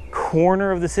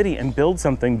corner of the city and build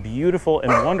something beautiful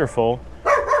and wonderful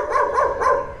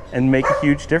and make a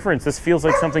huge difference. This feels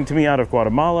like something to me out of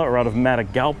Guatemala or out of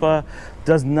Matagalpa.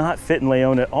 Does not fit in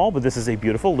Leon at all, but this is a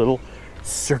beautiful little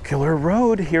circular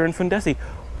road here in Fundeci.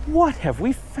 What have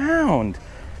we found?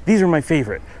 These are my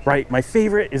favorite, right? My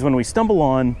favorite is when we stumble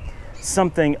on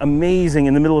something amazing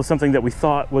in the middle of something that we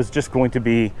thought was just going to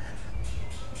be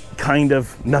kind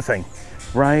of nothing,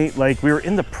 right? Like we were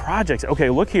in the projects. Okay,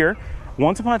 look here.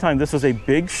 Once upon a time, this was a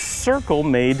big circle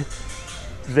made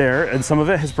there, and some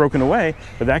of it has broken away,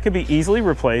 but that could be easily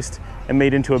replaced and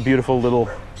made into a beautiful little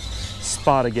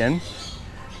spot again.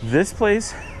 This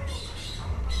place,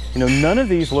 you know, none of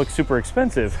these look super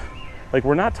expensive. Like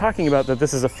we're not talking about that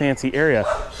this is a fancy area.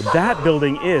 That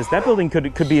building is. That building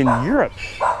could be in Europe.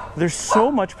 There's so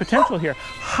much potential here.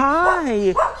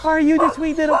 Hi, are you the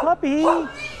sweet little puppy?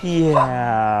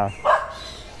 Yeah.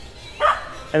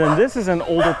 And then this is an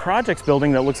older projects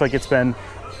building that looks like it's been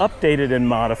updated and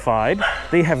modified.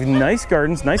 They have nice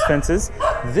gardens, nice fences.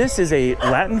 This is a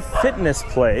Latin fitness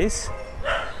place.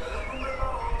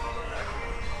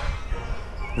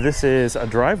 This is a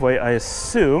driveway, I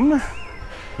assume.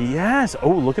 Yes.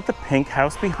 Oh, look at the pink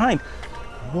house behind.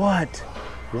 What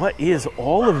is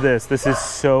all of this? This is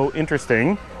so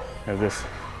interesting. Have this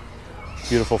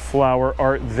beautiful flower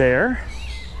art there.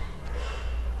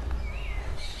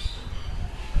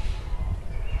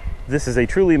 This is a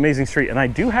truly amazing street, and I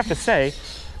do have to say,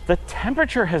 the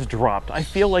temperature has dropped. I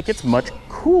feel like it's much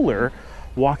cooler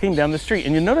walking down the street.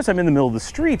 And you notice I'm in the middle of the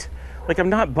street. Like I'm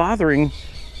not bothering.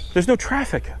 There's no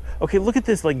traffic. Okay, look at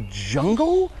this, like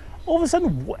jungle. All of a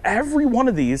sudden, every one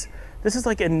of these, this is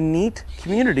like a neat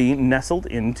community nestled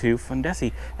into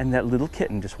Fundeci. And that little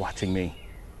kitten just watching me.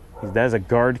 That is a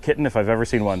guard kitten if I've ever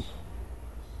seen one.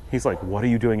 He's like, what are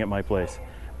you doing at my place?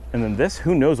 And then this,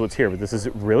 who knows what's here, but this is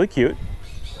really cute.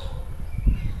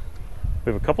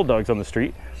 We have a couple dogs on the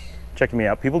street checking me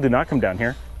out. People do not come down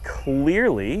here.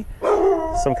 Clearly,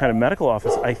 some kind of medical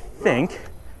office, I think.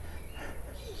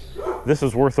 This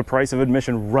is worth the price of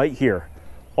admission right here.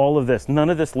 All of this, none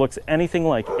of this looks anything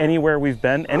like anywhere we've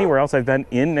been, anywhere else I've been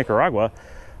in Nicaragua.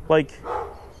 Like,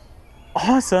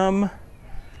 awesome.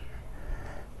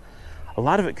 A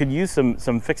lot of it could use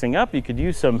some fixing up. You could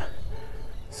use some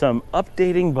some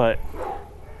updating, but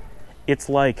it's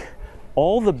like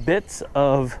all the bits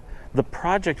of the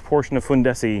project portion of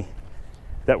Fundeci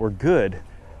that were good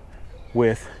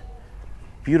with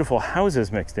beautiful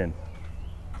houses mixed in.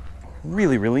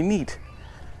 Really, really neat.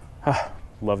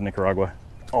 Love Nicaragua.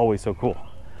 Always so cool.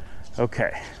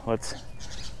 Okay, let's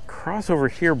cross over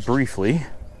here briefly.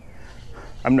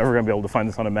 I'm never gonna be able to find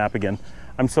this on a map again.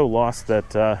 I'm so lost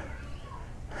that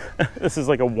this is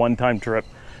like a one-time trip.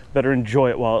 Better enjoy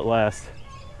it while it lasts.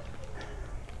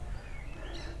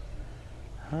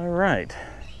 All right.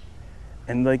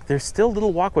 And like there's still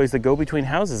little walkways that go between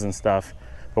houses and stuff,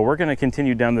 but we're gonna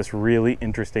continue down this really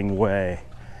interesting way.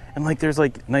 And like there's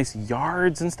like nice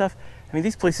yards and stuff. I mean,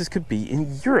 these places could be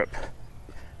in Europe.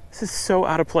 This is so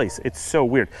out of place. It's so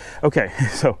weird. Okay,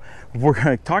 so we're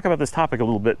gonna talk about this topic a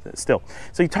little bit still.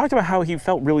 So you talked about how he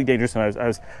felt really dangerous,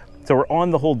 and so we're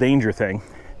on the whole danger thing,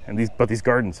 and these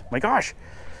gardens. My gosh.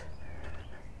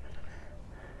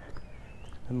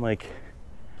 And like,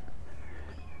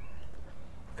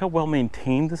 look how well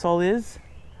maintained this all is.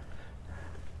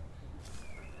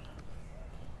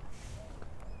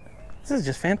 This is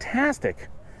just fantastic.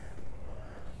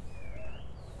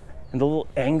 And the little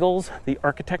angles, the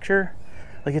architecture,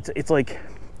 like it's like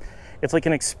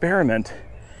an experiment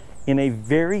in a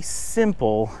very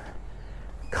simple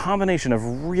combination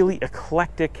of really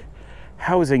eclectic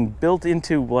housing built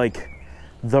into like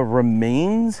the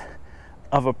remains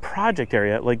of a project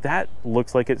area. Like that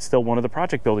looks like it's still one of the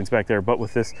project buildings back there, but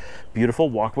with this beautiful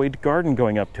walkway garden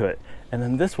going up to it. And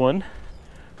then this one,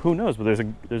 who knows, but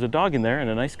there's a dog in there and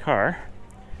a nice car.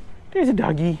 There's a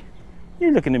doggy.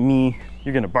 You're looking at me.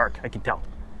 You're gonna bark. I can tell.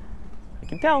 I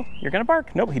can tell. You're gonna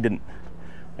bark. Nope, he didn't.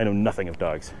 I know nothing of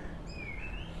dogs.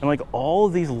 And like all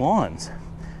of these lawns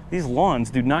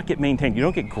do not get maintained. You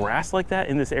don't get grass like that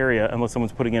in this area unless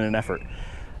someone's putting in an effort.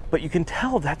 But you can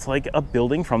tell that's like a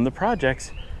building from the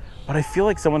projects, but I feel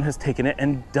like someone has taken it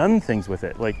and done things with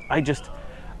it. Like I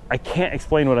can't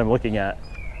explain what I'm looking at,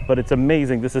 but it's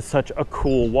amazing. This is such a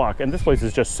cool walk. And this place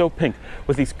is just so pink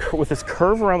with this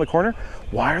curve around the corner.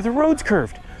 Why are the roads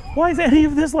curved? Why is any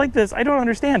of this like this? I don't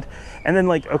understand. And then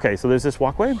like, okay, so there's this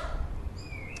walkway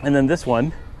and then this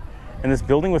one and this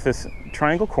building with this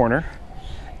triangle corner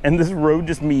and this road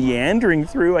just meandering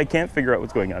through. I can't figure out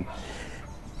what's going on.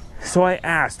 So I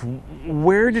asked,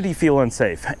 where did he feel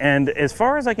unsafe? And as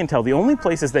far as I can tell, the only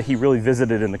places that he really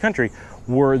visited in the country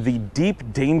were the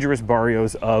deep, dangerous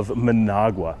barrios of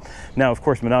Managua. Now, of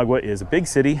course, Managua is a big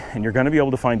city, and you're going to be able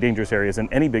to find dangerous areas in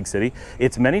any big city.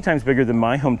 It's many times bigger than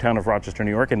my hometown of Rochester, New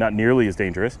York, and not nearly as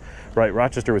dangerous, right?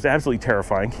 Rochester was absolutely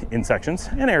terrifying in sections,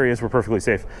 and areas were perfectly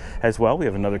safe as well. We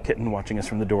have another kitten watching us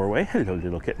from the doorway. Hello,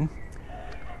 little kitten.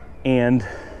 And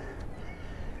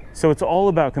so it's all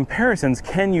about comparisons.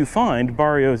 Can you find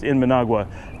barrios in Managua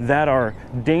that are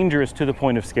dangerous to the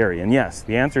point of scary? And yes,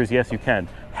 the answer is yes, you can.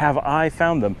 Have I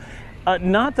found them?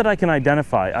 Not that I can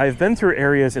identify. I've been through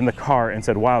areas in the car and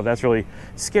said, wow, that's really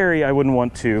scary. I wouldn't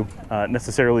want to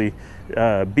necessarily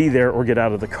be there or get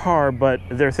out of the car, but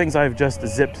there are things I've just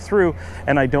zipped through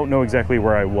and I don't know exactly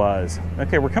where I was.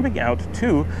 Okay, we're coming out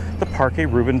to the Parque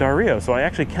Ruben Darío. So I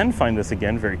actually can find this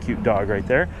again. Very cute dog right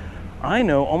there. I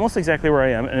know almost exactly where I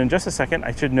am, and in just a second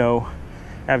I should know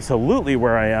absolutely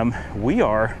where I am. We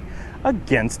are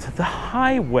against the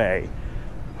highway.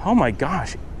 Oh my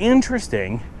gosh,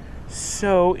 interesting.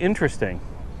 So interesting.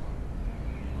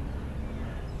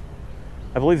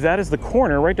 I believe that is the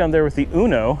corner right down there with the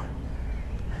Uno.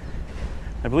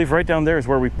 I believe right down there is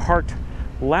where we parked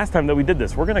last time that we did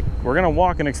this. We're gonna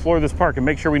walk and explore this park and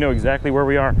make sure we know exactly where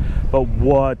we are. But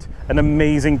what an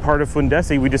amazing part of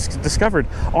Fundeci we just discovered.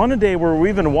 On a day where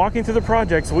we've been walking through the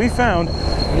projects, we found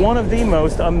one of the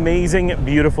most amazing,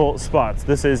 beautiful spots.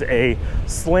 This is a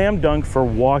slam dunk for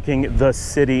walking the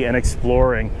city and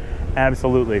exploring.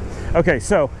 Absolutely. Okay,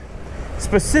 so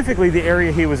specifically the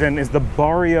area he was in is the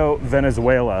Barrio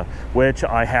Venezuela, which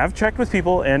I have checked with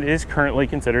people and is currently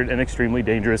considered an extremely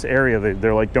dangerous area.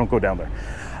 They're like, don't go down there.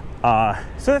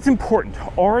 So that's important.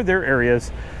 Are there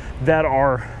areas that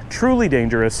are truly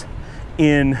dangerous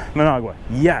in Managua?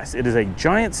 Yes, it is a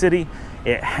giant city.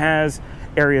 It has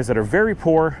areas that are very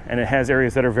poor and it has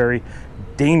areas that are very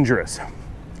dangerous.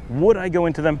 Would I go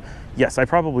into them? Yes, I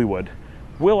probably would.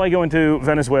 Will I go into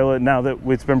Venezuela now that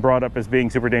it's been brought up as being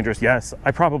super dangerous? Yes,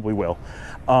 I probably will.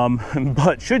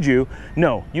 But should you?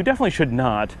 No, you definitely should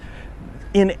not.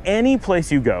 In any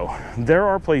place you go, there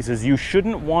are places you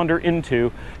shouldn't wander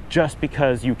into just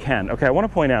because you can. Okay, I want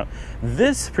to point out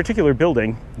this particular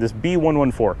building, this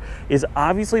B114, is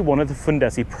obviously one of the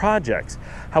Fundeci projects.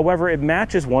 However, it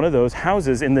matches one of those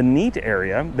houses in the neat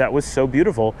area that was so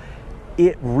beautiful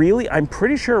it really, I'm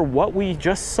pretty sure what we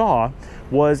just saw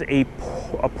was a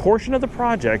portion of the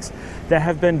projects that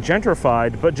have been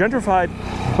gentrified, but gentrified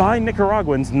by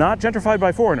Nicaraguans, not gentrified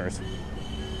by foreigners.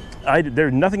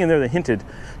 There's nothing in there that hinted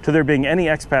to there being any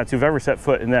expats who've ever set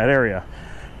foot in that area.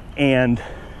 And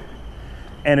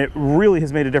it really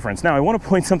has made a difference. Now, I want to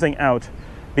point something out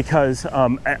because,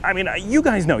 I mean, you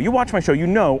guys know, you watch my show, you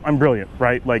know I'm brilliant,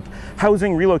 right? Like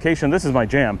housing, relocation, this is my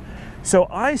jam. So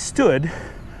I stood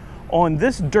on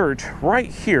this dirt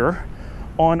right here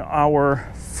on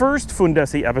our first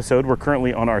Fundeci episode. We're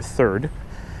currently on our third.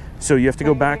 So you have to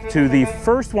go back to the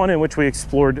first one in which we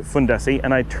explored Fundeci,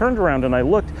 and I turned around and I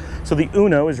looked. So the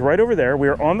Uno is right over there. We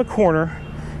are on the corner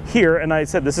here, and I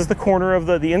said, this is the corner of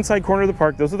the inside corner of the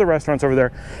park. Those are the restaurants over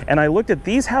there. And I looked at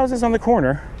these houses on the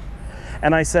corner,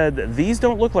 and I said, these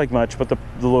don't look like much, but the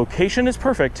location is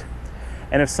perfect.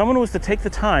 And if someone was to take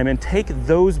the time and take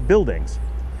those buildings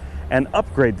and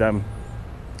upgrade them,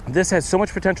 this has so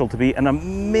much potential to be an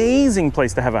amazing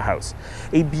place to have a house,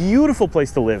 a beautiful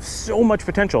place to live, so much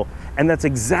potential. And that's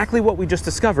exactly what we just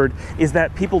discovered, is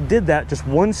that people did that just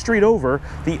one street over,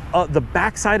 the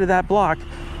backside of that block,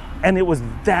 and it was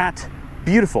that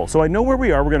beautiful. So I know where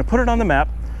we are. We're going to put it on the map.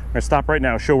 We're going to stop right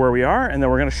now, show where we are, and then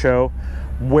we're going to show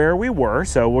where we were.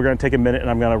 So we're going to take a minute, and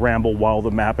I'm going to ramble while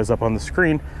the map is up on the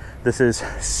screen. This is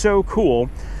so cool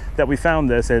that we found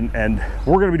this, and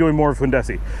we're going to be doing more of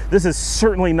Fundeci. This is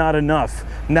certainly not enough.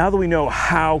 Now that we know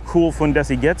how cool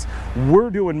Fundeci gets, we're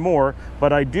doing more,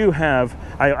 but I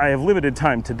have limited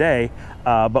time today,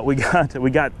 but we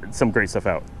got some great stuff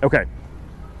out. Okay,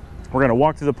 we're going to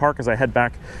walk through the park as I head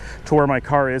back to where my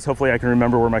car is. Hopefully I can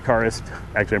remember where my car is.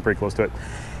 Actually, I'm pretty close to it.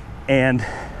 And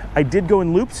I did go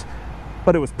in loops,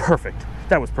 but it was perfect.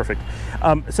 That was perfect.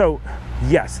 So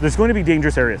yes, there's going to be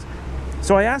dangerous areas.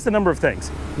 So I asked a number of things.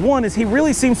 One is, he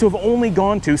really seems to have only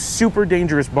gone to super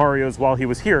dangerous barrios while he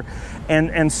was here,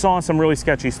 and saw some really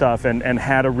sketchy stuff, and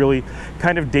had a really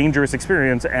kind of dangerous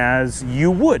experience, as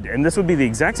you would. And this would be the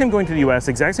exact same going to the US,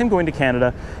 exact same going to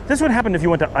Canada. This would happen if you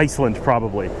went to Iceland,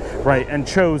 probably, right? And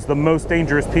chose the most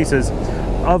dangerous pieces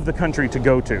of the country to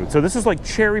go to. So this is like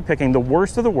cherry picking the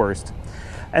worst of the worst.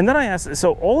 And then I asked,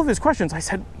 so all of his questions, I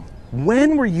said,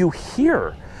 when were you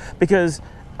here? Because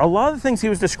a lot of the things he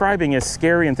was describing as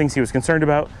scary and things he was concerned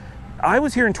about, I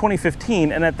was here in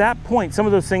 2015, and at that point, some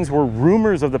of those things were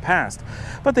rumors of the past,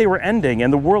 but they were ending,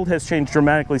 and the world has changed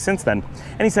dramatically since then.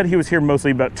 And he said he was here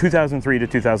mostly about 2003 to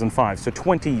 2005, so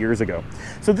 20 years ago.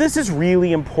 So this is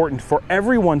really important for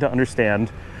everyone to understand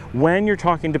when you're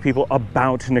talking to people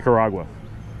about Nicaragua.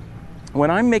 When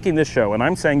I'm making this show and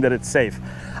I'm saying that it's safe,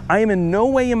 I am in no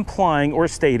way implying or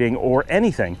stating or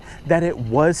anything that it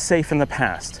was safe in the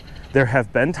past. There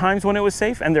have been times when it was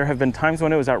safe, and there have been times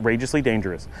when it was outrageously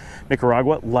dangerous.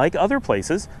 Nicaragua, like other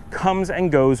places, comes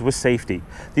and goes with safety.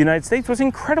 The United States was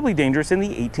incredibly dangerous in the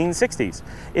 1860s.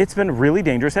 It's been really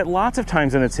dangerous at lots of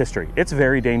times in its history. It's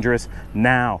very dangerous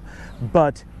now.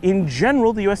 But in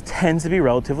general, the US tends to be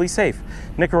relatively safe.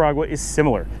 Nicaragua is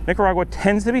similar. Nicaragua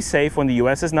tends to be safe when the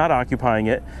US is not occupying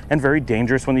it, and very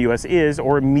dangerous when the US is,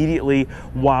 or immediately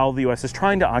while the US is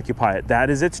trying to occupy it.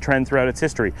 That is its trend throughout its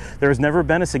history. There has never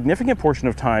been a significant portion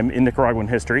of time in Nicaraguan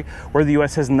history where the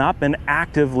US has not been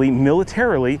actively,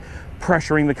 militarily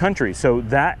pressuring the country. So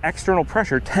that external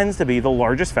pressure tends to be the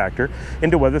largest factor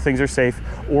into whether things are safe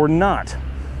or not.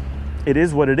 It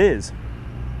is what it is.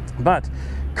 But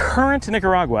current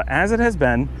Nicaragua, as it has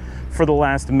been for the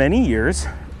last many years,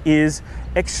 is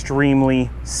extremely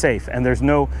safe, and there's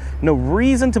no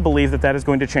reason to believe that that is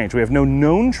going to change. We have no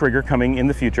known trigger coming in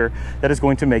the future that is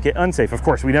going to make it unsafe. Of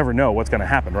course, we never know what's going to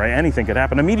happen, right? Anything could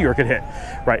happen. A meteor could hit,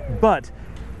 right? But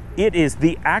it is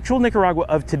the actual Nicaragua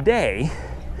of today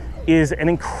is an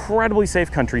incredibly safe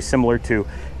country, similar to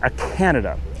a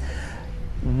Canada.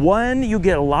 When you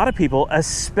get a lot of people,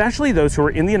 especially those who are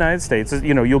in the United States,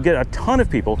 you know, you'll get a ton of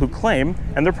people who claim,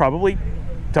 and they're probably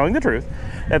telling the truth,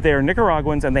 that they are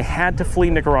Nicaraguans and they had to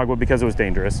flee Nicaragua because it was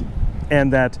dangerous,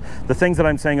 and that the things that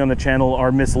I'm saying on the channel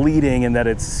are misleading and that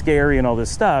it's scary and all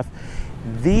this stuff.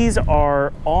 These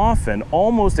are often,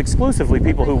 almost exclusively,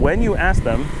 people who, when you ask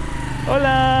them,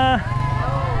 hola,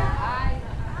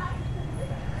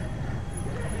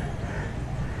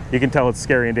 you can tell it's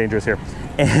scary and dangerous here.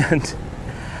 And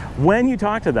when you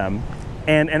talk to them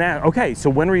and ask, okay, so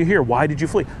when were you here? Why did you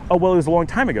flee? Oh, well, it was a long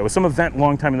time ago. It was some event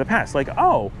long time in the past. Like,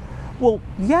 oh, well,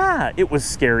 yeah, it was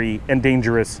scary and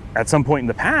dangerous at some point in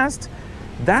the past.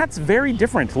 That's very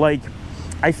different. Like,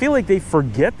 I feel like they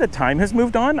forget that time has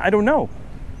moved on. I don't know.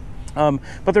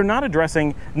 But they're not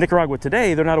addressing Nicaragua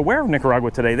today. They're not aware of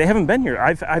Nicaragua today. They haven't been here.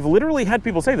 I've literally had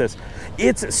people say this.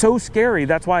 It's so scary.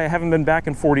 That's why I haven't been back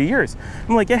in 40 years.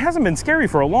 I'm like, it hasn't been scary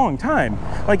for a long time.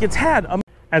 Like, it's had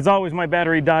as always, my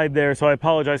battery died there, so I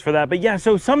apologize for that. But yeah,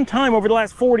 so sometime over the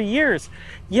last 40 years,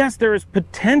 yes, there is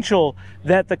potential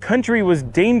that the country was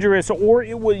dangerous, or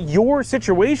your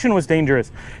situation was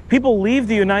dangerous. People leave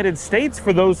the United States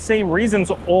for those same reasons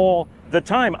all the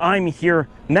time. I'm here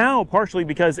now partially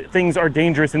because things are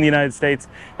dangerous in the United States,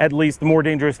 at least more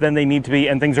dangerous than they need to be,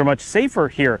 and things are much safer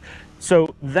here.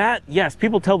 So that, yes,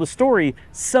 people tell the story,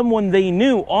 someone they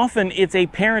knew, often it's a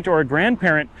parent or a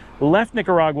grandparent, left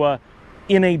Nicaragua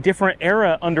in a different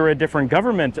era under a different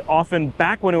government, often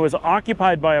back when it was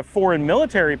occupied by a foreign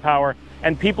military power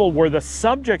and people were the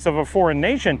subjects of a foreign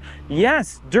nation.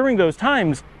 Yes, during those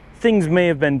times, things may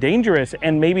have been dangerous,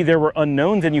 and maybe there were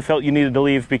unknowns and you felt you needed to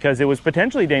leave because it was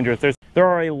potentially dangerous. There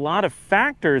are a lot of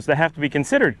factors that have to be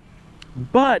considered,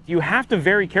 but you have to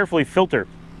very carefully filter.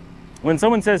 When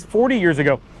someone says 40 years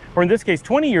ago, or in this case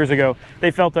 20 years ago,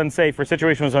 they felt unsafe or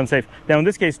situation was unsafe. Now in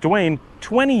this case, Dwayne,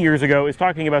 20 years ago is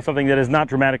talking about something that has not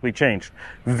dramatically changed.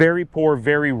 Very poor,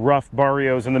 very rough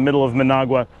barrios in the middle of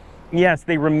Managua. Yes,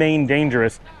 they remain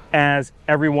dangerous, as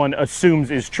everyone assumes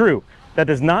is true. That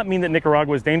does not mean that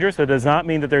Nicaragua is dangerous. That does not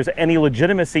mean that there's any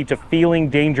legitimacy to feeling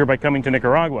danger by coming to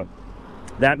Nicaragua.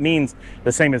 That means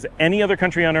the same as any other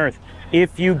country on earth.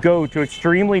 If you go to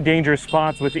extremely dangerous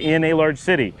spots within a large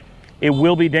city, it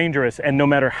will be dangerous, and no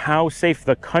matter how safe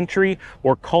the country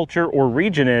or culture or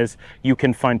region is, you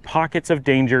can find pockets of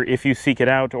danger if you seek it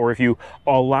out or if you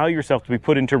allow yourself to be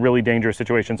put into really dangerous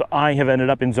situations. I have ended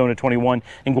up in Zona 21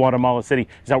 in Guatemala City.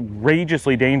 It's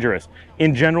outrageously dangerous.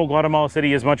 In general, Guatemala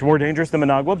City is much more dangerous than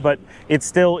Managua, but it's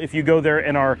still, if you go there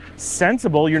and are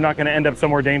sensible, you're not going to end up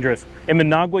somewhere dangerous. In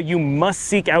Managua, you must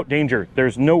seek out danger.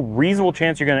 There's no reasonable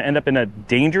chance you're going to end up in a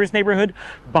dangerous neighborhood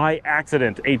by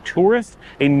accident. A tourist,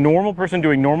 a normal person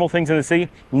doing normal things in the city,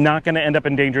 not going to end up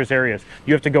in dangerous areas.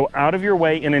 You have to go out of your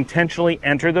way and intentionally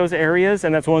enter those areas,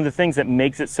 and that's one of the things that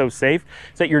makes it so safe,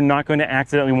 is that you're not going to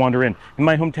accidentally wander in. In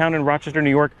my hometown in Rochester, New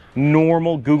York,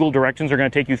 normal Google directions are going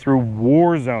to take you through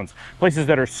war zones, places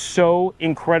that are so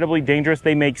incredibly dangerous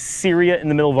they make Syria in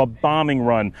the middle of a bombing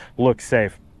run look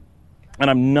safe. And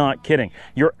I'm not kidding.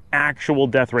 Your actual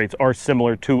death rates are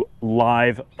similar to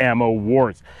live ammo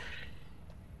wars.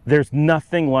 There's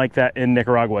nothing like that in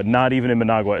Nicaragua, not even in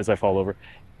Managua, as I fall over.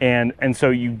 And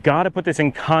so you got to put this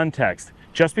in context.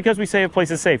 Just because we say a place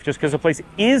is safe, just because a place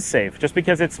is safe, just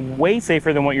because it's way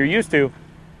safer than what you're used to,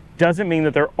 doesn't mean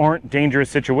that there aren't dangerous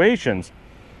situations.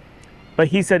 But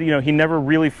he said, you know, he never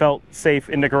really felt safe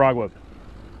in Nicaragua.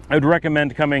 I would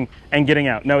recommend coming and getting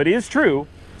out. Now, it is true,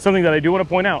 something that I do want to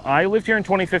point out. I lived here in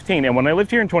 2015, and when I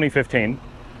lived here in 2015,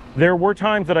 there were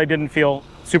times that I didn't feel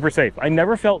super safe. I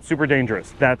never felt super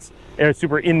dangerous. That's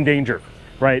super in danger,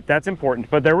 right? That's important.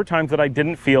 But there were times that I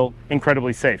didn't feel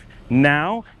incredibly safe.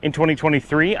 Now, in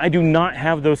 2023, I do not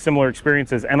have those similar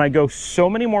experiences, and I go so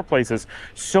many more places,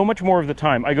 so much more of the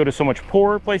time. I go to so much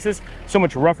poorer places, so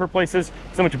much rougher places,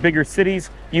 so much bigger cities,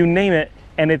 you name it,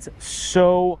 and it's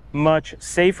so much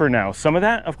safer now. Some of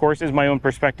that, of course, is my own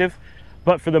perspective,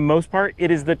 but for the most part,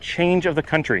 it is the change of the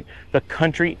country. The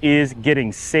country is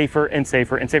getting safer and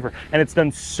safer and safer, and it's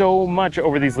done so much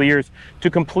over these years to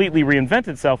completely reinvent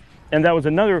itself, and that was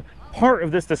another part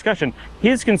of this discussion.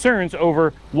 His concerns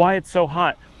over why it's so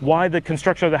hot, why the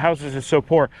construction of the houses is so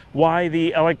poor, why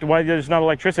there's not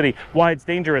electricity, why it's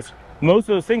dangerous. Most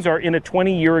of those things are in a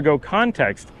 20-year-ago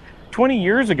context. 20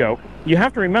 years ago, you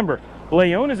have to remember,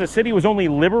 León as a city was only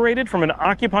liberated from an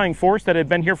occupying force that had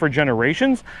been here for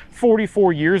generations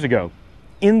 44 years ago.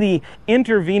 In the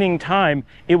intervening time,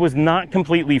 it was not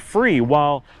completely free.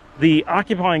 While the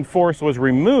occupying force was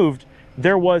removed,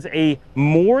 there was a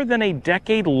more than a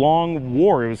decade-long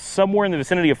war. It was somewhere in the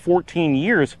vicinity of 14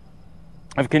 years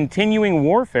of continuing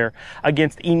warfare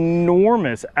against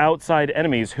enormous outside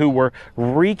enemies who were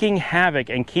wreaking havoc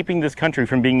and keeping this country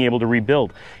from being able to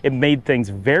rebuild. It made things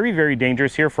very, very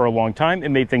dangerous here for a long time. It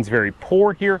made things very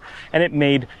poor here, and it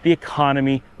made the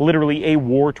economy literally a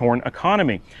war-torn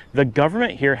economy. The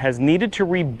government here has needed to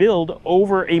rebuild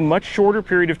over a much shorter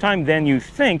period of time than you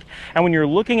think, and when you're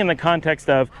looking in the context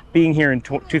of being here in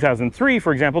 2003,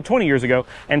 for example, 20 years ago,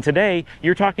 and today,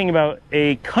 you're talking about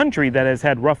a country that has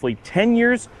had roughly 10 years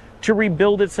to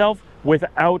rebuild itself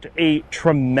without a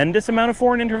tremendous amount of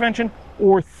foreign intervention,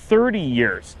 or 30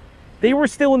 years. They were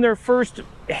still in their first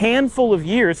handful of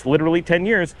years, literally 10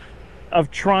 years,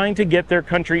 of trying to get their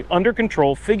country under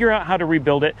control, figure out how to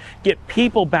rebuild it, get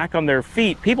people back on their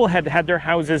feet. People had had their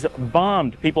houses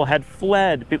bombed. People had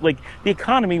fled. Like, the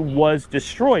economy was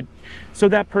destroyed. So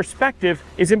that perspective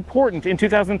is important. In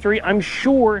 2003, I'm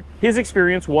sure his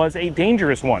experience was a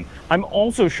dangerous one. I'm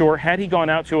also sure, had he gone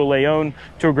out to a Leon,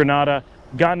 to a Granada,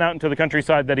 gotten out into the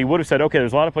countryside, that he would have said, okay,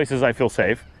 there's a lot of places I feel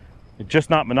safe, just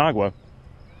not Managua.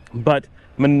 But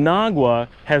Managua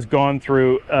has gone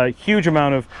through a huge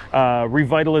amount of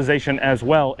revitalization as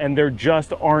well, and there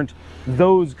just aren't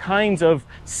those kinds of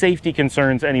safety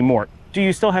concerns anymore. Do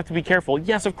you still have to be careful?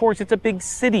 Yes, of course. It's a big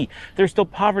city. There's still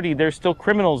poverty. There's still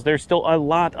criminals. There's still a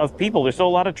lot of people. There's still a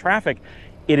lot of traffic.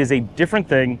 It is a different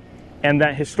thing, and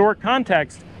that historic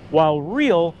context, while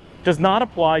real, does not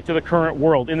apply to the current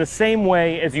world. In the same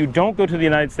way as you don't go to the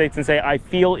United States and say, I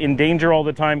feel in danger all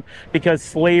the time because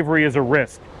slavery is a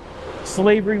risk.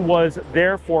 Slavery was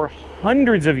there for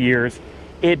hundreds of years.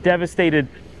 It devastated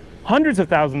hundreds of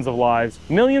thousands of lives,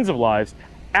 millions of lives.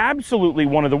 Absolutely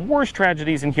one of the worst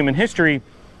tragedies in human history.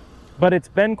 But it's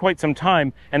been quite some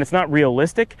time, and it's not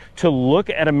realistic to look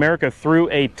at America through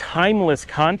a timeless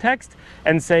context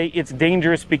and say it's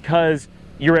dangerous because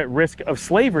you're at risk of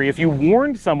slavery. If you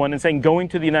warned someone and saying going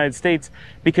to the United States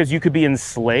because you could be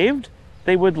enslaved,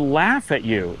 they would laugh at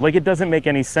you. Like, it doesn't make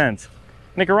any sense.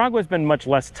 Nicaragua has been much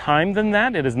less time than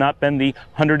that. It has not been the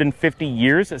 150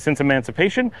 years since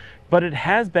emancipation, but it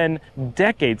has been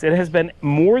decades. It has been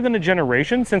more than a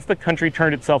generation since the country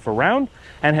turned itself around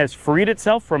and has freed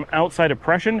itself from outside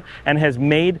oppression and has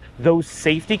made those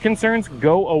safety concerns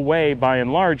go away by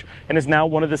and large, and is now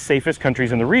one of the safest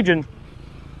countries in the region.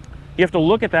 You have to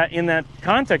look at that in that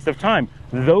context of time.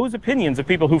 Those opinions of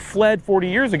people who fled 40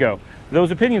 years ago,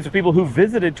 those opinions of people who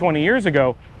visited 20 years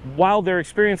ago, while their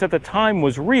experience at the time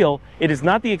was real, it is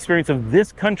not the experience of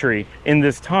this country in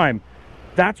this time.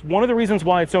 That's one of the reasons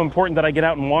why it's so important that I get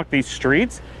out and walk these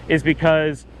streets, is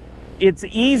because it's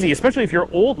easy, especially if you're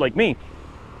old like me.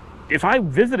 If I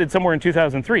visited somewhere in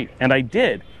 2003, and I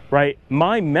did, right,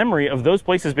 my memory of those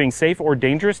places being safe or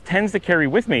dangerous tends to carry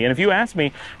with me. And if you ask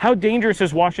me, how dangerous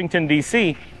is Washington,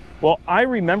 D.C.? Well, I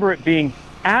remember it being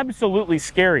absolutely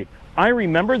scary. I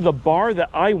remember the bar that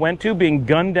I went to being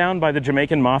gunned down by the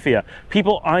Jamaican mafia.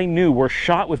 People I knew were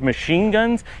shot with machine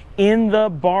guns in the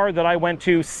bar that I went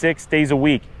to 6 days a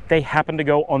week. They happened to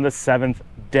go on the 7th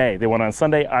day. They went on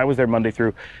Sunday. I was there Monday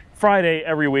through Friday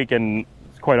every week, and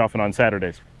quite often on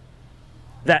Saturdays.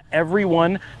 That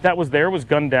everyone that was there was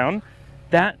gunned down,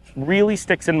 that really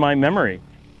sticks in my memory.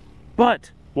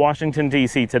 But Washington,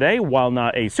 D.C. today, while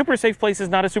not a super safe place, is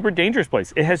not a super dangerous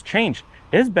place. It has changed.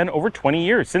 It has been over 20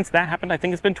 years. Since that happened, I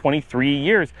think it's been 23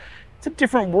 years. It's a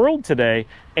different world today,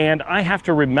 and I have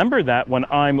to remember that when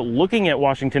I'm looking at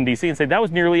Washington, D.C. and say that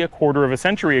was nearly a quarter of a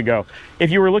century ago.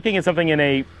 If you were looking at something in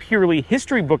a purely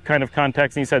history book kind of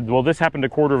context and you said, well, this happened a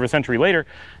quarter of a century later,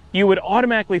 you would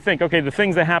automatically think, okay, the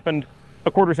things that happened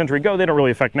a quarter century ago, they don't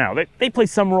really affect now. They play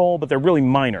some role, but they're really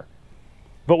minor.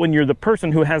 But when you're the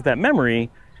person who has that memory,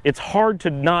 it's hard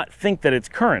to not think that it's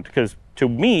current, because to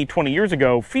me, 20 years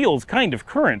ago feels kind of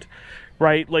current,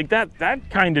 right? Like that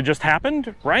kind of just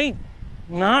happened, right?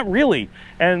 Not really.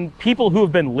 And people who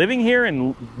have been living here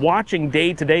and watching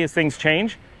day to day as things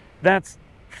change, that's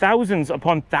thousands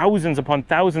upon thousands upon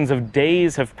thousands of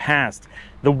days have passed.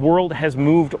 The world has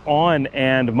moved on,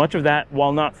 and much of that,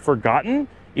 while not forgotten,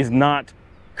 is not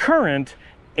current,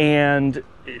 and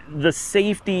the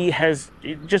safety has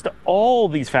just all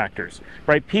these factors,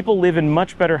 right? People live in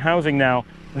much better housing now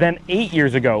than 8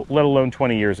 years ago, let alone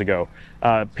 20 years ago.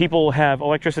 People have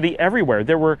electricity everywhere.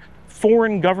 There were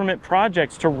foreign government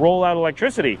projects to roll out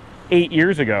electricity 8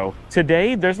 years ago.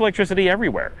 Today, there's electricity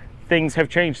everywhere. Things have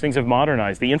changed, things have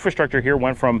modernized. The infrastructure here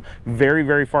went from very,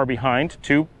 very far behind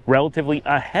to relatively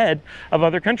ahead of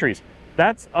other countries.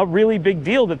 That's a really big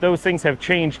deal that those things have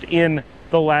changed in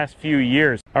the last few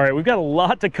years. All right, we've got a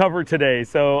lot to cover today,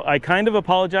 so I kind of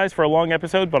apologize for a long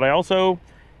episode, but I also,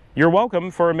 you're welcome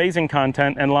for amazing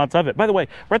content and lots of it. By the way,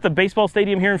 we're at the baseball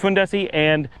stadium here in Fundeci,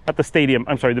 and at the stadium,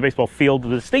 I'm sorry, the baseball field.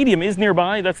 The stadium is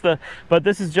nearby, but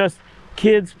this is just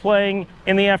kids playing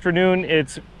in the afternoon.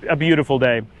 It's a beautiful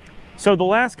day. So the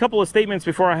last couple of statements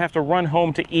before I have to run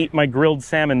home to eat my grilled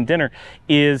salmon dinner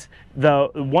is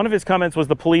one of his comments was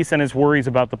the police and his worries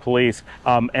about the police.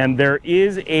 And there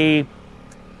is a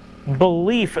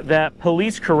belief that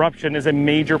police corruption is a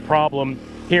major problem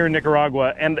here in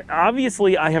Nicaragua. And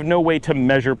obviously I have no way to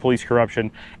measure police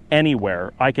corruption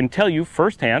anywhere. I can tell you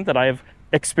firsthand that I have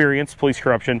experienced police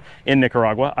corruption in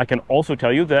Nicaragua. I can also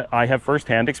tell you that I have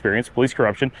firsthand experienced police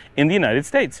corruption in the United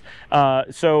States.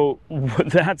 So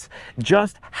that's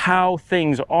just how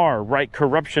things are, right?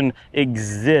 Corruption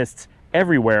exists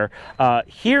everywhere.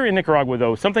 Here in Nicaragua,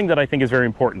 though, something that I think is very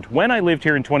important. When I lived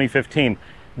here in 2015,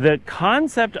 the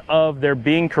concept of there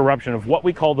being corruption, of what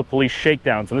we call the police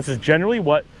shakedowns, and this is generally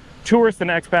what tourists and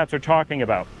expats are talking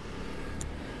about,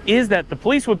 is that the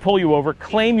police would pull you over,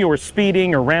 claim you were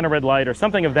speeding or ran a red light or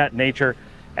something of that nature,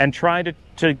 and try to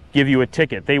give you a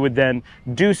ticket. They would then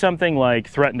do something like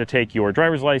threaten to take your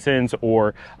driver's license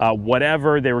or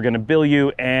whatever. They were going to bill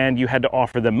you, and you had to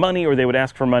offer them money, or they would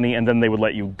ask for money, and then they would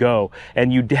let you go.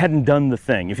 And you hadn't done the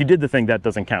thing. If you did the thing, that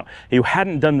doesn't count. You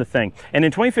hadn't done the thing. And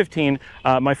in 2015,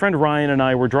 my friend Ryan and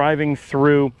I were driving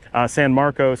through San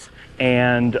Marcos,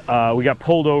 and we got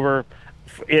pulled over,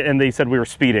 and they said we were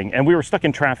speeding, and we were stuck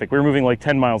in traffic. We were moving like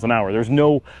 10 miles an hour. There's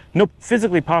no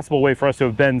physically possible way for us to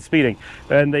have been speeding.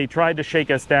 And they tried to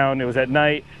shake us down. It was at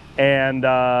night, and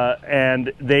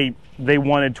they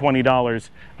wanted $20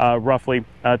 roughly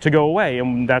to go away,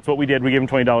 and that's what we did. We gave them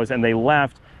 $20, and they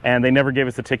left, and they never gave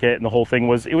us the ticket, and the whole thing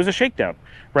was, it was a shakedown,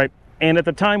 right? And at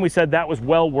the time we said that was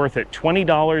well worth it.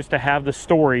 $20 to have the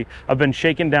story of being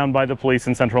shaken down by the police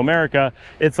in Central America.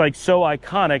 It's like so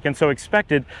iconic and so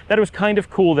expected that it was kind of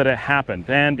cool that it happened.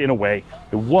 And in a way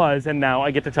it was, and now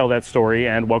I get to tell that story,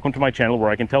 and welcome to my channel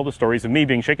where I can tell the stories of me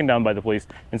being shaken down by the police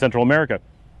in Central America.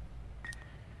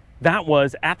 That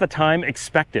was, at the time,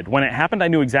 expected. When it happened, I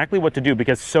knew exactly what to do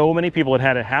because so many people had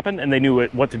had it happen, and they knew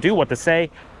what to do, what to say,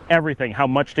 everything, how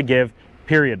much to give,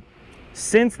 period.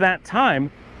 Since that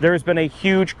time, there has been a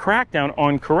huge crackdown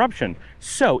on corruption.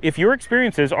 So if your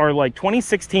experiences are like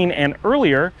 2016 and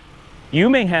earlier,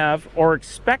 you may have or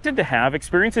expected to have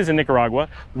experiences in Nicaragua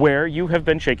where you have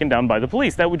been shaken down by the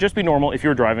police. That would just be normal if you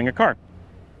were driving a car.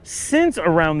 Since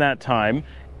around that time,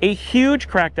 a huge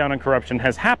crackdown on corruption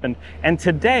has happened, and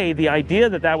today the idea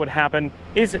that that would happen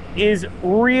is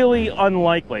really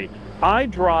unlikely. I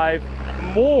drive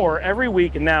more every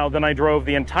week now than I drove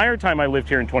the entire time I lived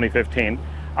here in 2015.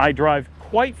 I drive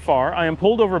quite far. I am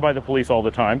pulled over by the police all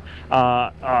the time.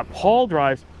 Paul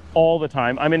drives all the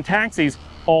time. I'm in taxis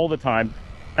all the time.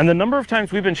 And the number of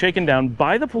times we've been shaken down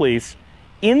by the police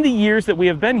in the years that we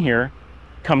have been here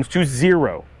comes to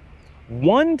 0.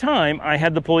 One time I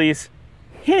had the police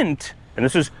hint, and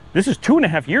this is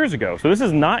 2.5 years ago, so this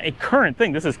is not a current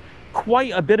thing. This is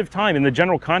quite a bit of time in the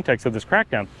general context of this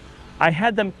crackdown. I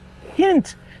had them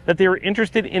hint that they were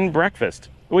interested in breakfast,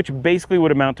 which basically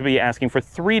would amount to be asking for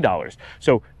 $3.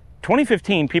 So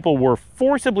 2015, people were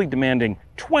forcibly demanding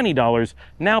 $20.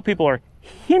 Now people are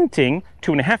hinting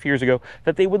 2.5 years ago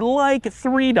that they would like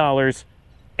 $3,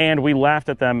 and we laughed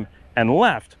at them and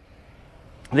left.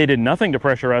 They did nothing to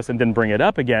pressure us and didn't bring it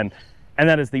up again. And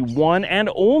that is the one and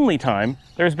only time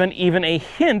there's been even a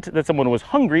hint that someone was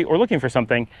hungry or looking for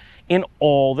something in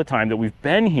all the time that we've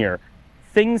been here.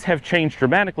 Things have changed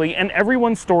dramatically, and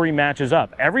everyone's story matches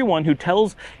up. Everyone who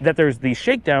tells that there's these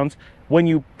shakedowns, when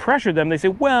you pressure them, they say,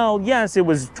 well, yes, it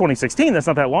was 2016. That's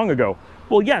not that long ago.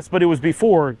 Well, yes, but it was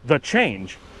before the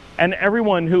change. And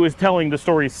everyone who is telling the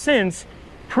story since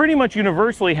pretty much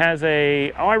universally has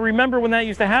a, oh, I remember when that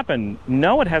used to happen.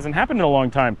 No, it hasn't happened in a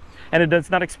long time, and it's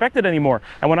not expected anymore.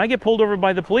 And when I get pulled over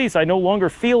by the police, I no longer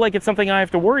feel like it's something I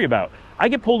have to worry about. I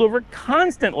get pulled over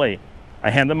constantly. I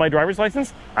hand them my driver's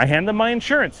license, I hand them my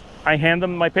insurance, I hand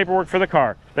them my paperwork for the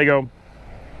car. They go,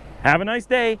 have a nice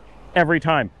day, every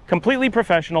time. Completely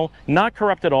professional, not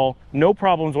corrupt at all, no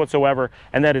problems whatsoever,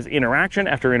 and that is interaction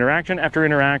after interaction after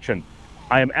interaction.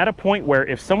 I am at a point where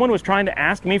if someone was trying to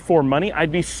ask me for money,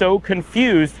 I'd be so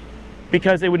confused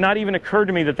because it would not even occur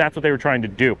to me that that's what they were trying to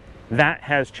do. That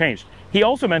has changed. He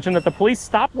also mentioned that the police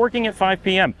stopped working at 5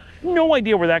 p.m. No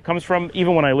idea where that comes from.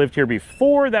 Even when I lived here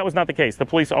before, that was not the case. The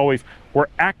police always were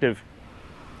active.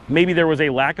 Maybe there was a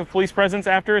lack of police presence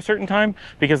after a certain time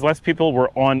because fewer people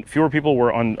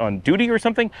were on duty or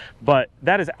something, but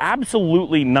that is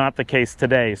absolutely not the case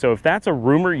today. So if that's a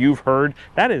rumor you've heard,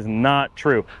 that is not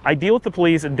true. I deal with the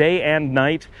police day and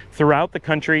night throughout the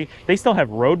country. They still have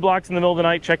roadblocks in the middle of the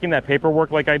night, checking that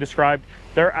paperwork like I described.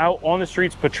 They're out on the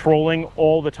streets patrolling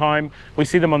all the time. We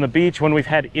see them on the beach. When we've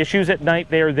had issues at night,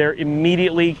 they are there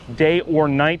immediately, day or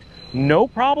night. No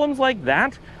problems like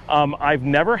that. I've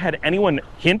never had anyone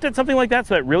hint at something like that,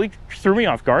 so that really threw me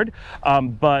off guard.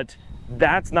 But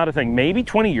that's not a thing. Maybe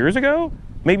 20 years ago,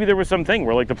 maybe there was something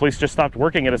where like the police just stopped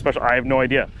working at a special, I have no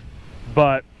idea.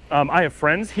 But I have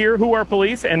friends here who are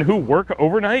police and who work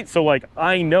overnight, so like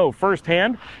I know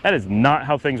firsthand that is not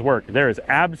how things work. There is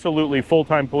absolutely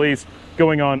full-time police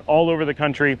going on all over the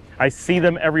country. I see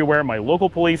them everywhere. My local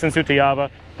police in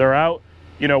Sutiaba, they're out,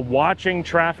 you know, watching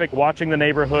traffic, watching the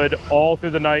neighborhood all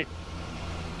through the night.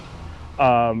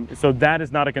 So that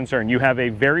is not a concern. You have a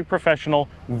very professional,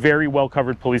 very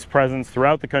well-covered police presence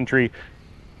throughout the country.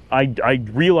 I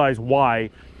realize why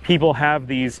people have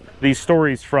these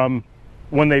stories from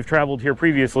when they've traveled here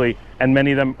previously, and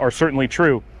many of them are certainly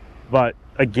true. But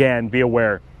again, be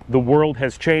aware, the world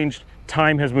has changed,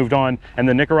 time has moved on, and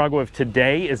the Nicaragua of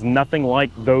today is nothing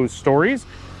like those stories.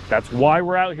 That's why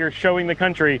we're out here showing the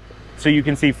country, so you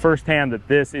can see firsthand that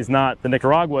this is not the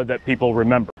Nicaragua that people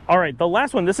remember. All right, the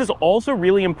last one, this is also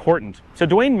really important. So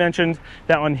Dwayne mentioned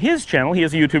that on his channel, he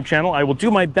has a YouTube channel. I will do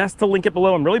my best to link it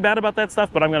below. I'm really bad about that stuff,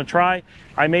 but I'm gonna try.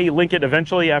 I may link it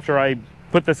eventually after I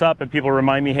put this up and people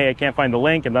remind me, hey, I can't find the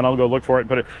link, and then I'll go look for it and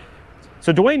put it.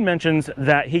 So Dwayne mentions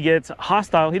that he gets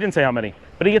hostile, he didn't say how many,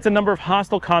 but he gets a number of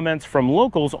hostile comments from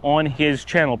locals on his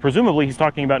channel. Presumably he's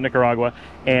talking about Nicaragua,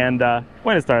 and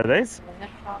buenas tardes.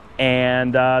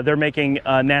 And they're making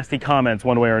nasty comments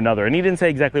one way or another. And he didn't say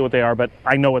exactly what they are, but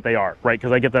I know what they are, right?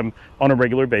 Because I get them on a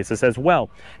regular basis as well.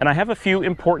 And I have a few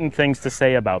important things to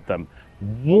say about them.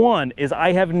 One is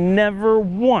I have never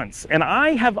once, and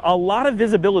I have a lot of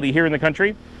visibility here in the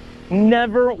country,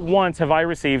 never once have I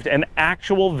received an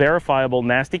actual verifiable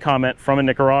nasty comment from a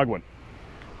Nicaraguan.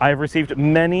 I have received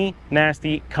many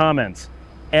nasty comments.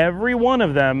 Every one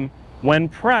of them, when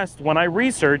pressed, when I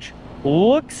research,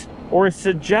 looks or is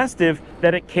suggestive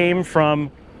that it came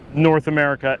from North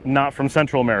America, not from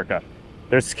Central America.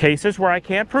 There's cases where I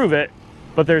can't prove it,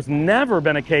 but there's never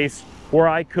been a case where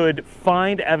I could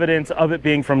find evidence of it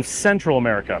being from Central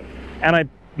America. And I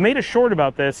made a short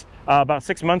about this about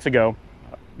 6 months ago,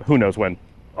 who knows when,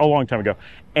 a long time ago.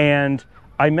 And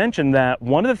I mentioned that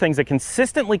one of the things that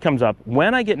consistently comes up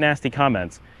when I get nasty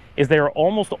comments is they are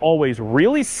almost always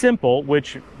really simple,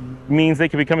 which means they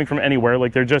could be coming from anywhere.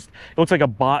 Like they're just, it looks like a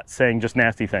bot saying just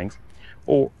nasty things.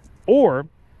 Or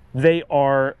they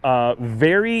are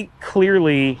very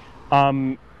clearly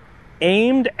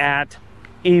aimed at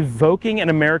evoking an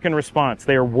American response.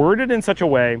 They are worded in such a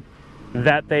way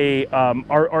that they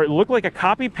look like a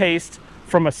copy paste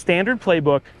from a standard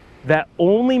playbook that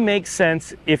only makes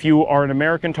sense if you are an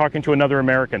American talking to another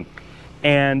American.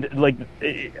 And like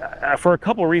for a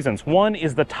couple of reasons. One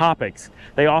is the topics.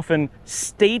 They often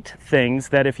state things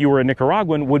that if you were a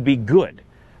Nicaraguan would be good,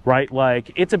 right?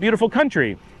 Like, it's a beautiful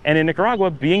country. And in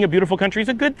Nicaragua, being a beautiful country is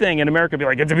a good thing. In America, be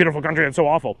like, it's a beautiful country, it's so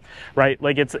awful, right?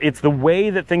 Like, it's the way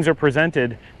that things are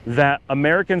presented that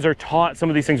Americans are taught some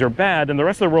of these things are bad, and the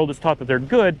rest of the world is taught that they're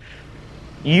good.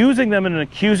 Using them in an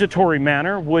accusatory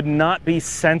manner would not be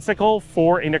sensical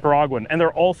for a Nicaraguan. And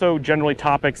they're also generally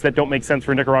topics that don't make sense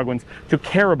for Nicaraguans to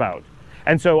care about.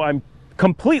 And so I'm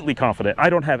completely confident. I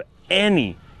don't have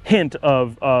any hint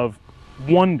of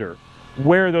wonder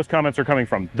where those comments are coming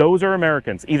from. Those are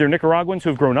Americans, either Nicaraguans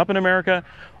who've grown up in America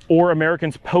or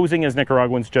Americans posing as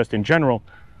Nicaraguans just in general,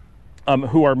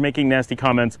 who are making nasty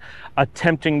comments,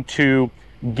 attempting to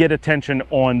get attention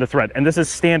on the thread. And this is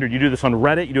standard. You do this on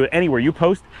Reddit, you do it anywhere you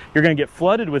post, you're going to get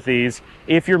flooded with these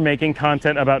if you're making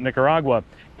content about Nicaragua.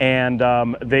 And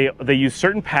they use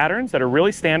certain patterns that are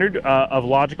really standard of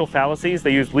logical fallacies.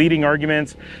 They use leading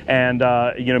arguments and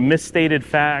misstated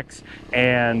facts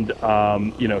and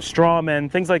straw men,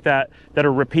 things like that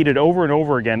are repeated over and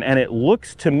over again. And it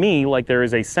looks to me like there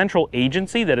is a central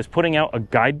agency that is putting out a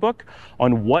guidebook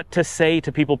on what to say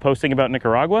to people posting about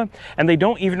Nicaragua, and they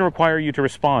don't even require you to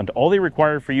respond. All they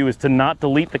require for you is to not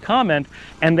delete the comment,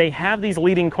 and they have these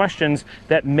leading questions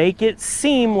that make it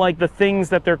seem like the things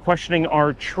that they're questioning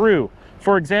are true.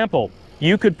 For example,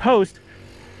 you could post,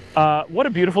 what a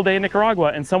beautiful day in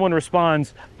Nicaragua, and someone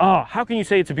responds, oh, how can you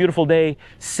say it's a beautiful day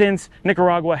since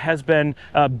Nicaragua has been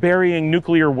burying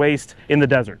nuclear waste in the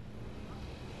desert,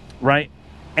 right?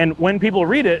 And when people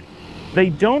read it, they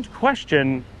don't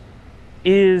question,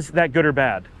 is that good or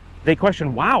bad? They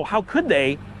question, wow, how could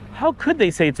they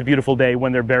say it's a beautiful day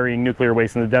when they're burying nuclear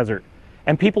waste in the desert?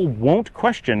 And people won't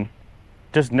question,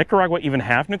 does Nicaragua even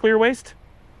have nuclear waste?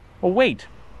 Well, wait,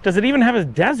 does it even have a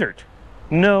desert?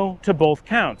 No to both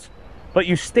counts. But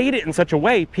you state it in such a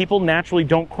way, people naturally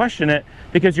don't question it,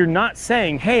 because you're not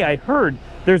saying, hey, I heard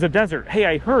there's a desert. Hey,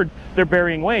 I heard they're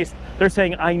burying waste. They're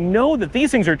saying, I know that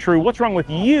these things are true. What's wrong with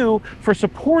you for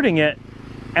supporting it?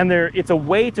 And it's a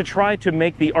way to try to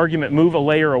make the argument move a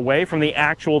layer away from the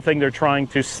actual thing they're trying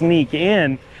to sneak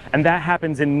in. And that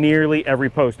happens in nearly every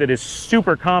post. It is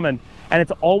super common. And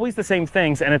it's always the same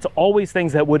things, and it's always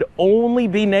things that would only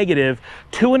be negative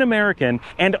to an American,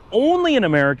 and only an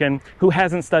American who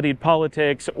hasn't studied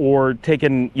politics or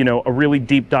taken, a really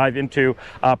deep dive into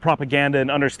propaganda and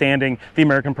understanding the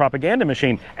American propaganda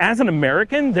machine. As an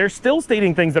American, they're still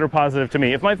stating things that are positive to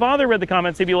me. If my father read the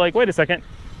comments, he'd be like, wait a second,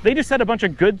 they just said a bunch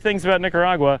of good things about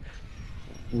Nicaragua.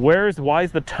 Why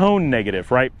is the tone negative,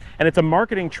 right? And it's a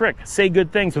marketing trick. Say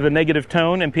good things with a negative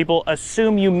tone and people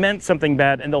assume you meant something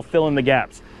bad and they'll fill in the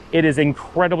gaps. it is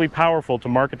incredibly powerful to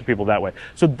market to people that way.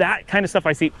 So that kind of stuff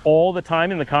I see all the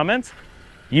time in the comments.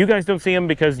 You guys don't see them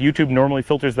because YouTube normally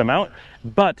filters them out,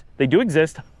 but they do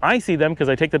exist. I see them because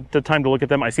I take the time to look at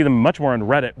them. I see them much more on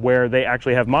Reddit, where they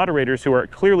actually have moderators who are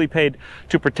clearly paid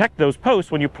to protect those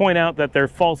posts. When you point out that they're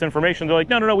false information, they're like,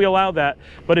 no, we allow that.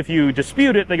 But if you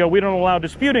dispute it, they go, we don't allow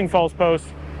disputing false posts.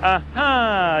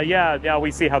 Yeah,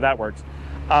 we see how that works.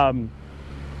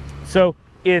 So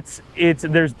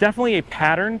there's definitely a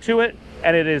pattern to it,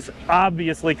 and it is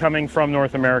obviously coming from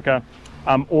North America.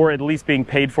 Or at least being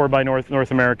paid for by North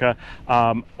America.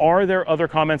 Are there other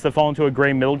comments that fall into a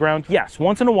gray middle ground? Yes.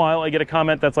 Once in a while, I get a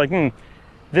comment that's like,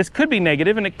 this could be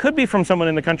negative, and it could be from someone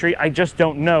in the country. I just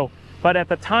don't know. But at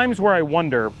the times where I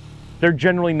wonder, they're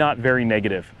generally not very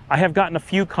negative. I have gotten a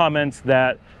few comments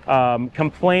that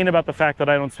complain about the fact that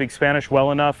I don't speak Spanish well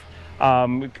enough.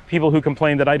 People who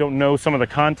complain that I don't know some of the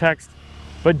context.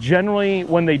 But generally,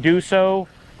 when they do so,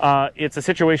 it's a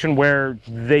situation where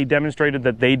they demonstrated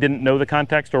that they didn't know the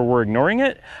context or were ignoring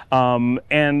it,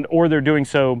 or they're doing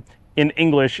so in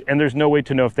English, and there's no way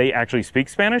to know if they actually speak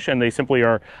Spanish, and they simply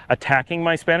are attacking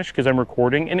my Spanish because I'm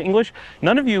recording in English.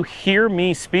 None of you hear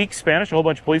me speak Spanish. A whole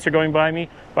bunch of police are going by me,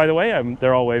 by the way.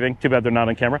 They're all waving. Too bad they're not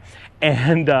on camera.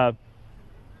 And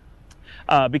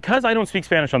because I don't speak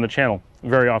Spanish on the channel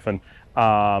very often,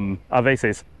 a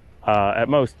veces, at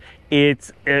most,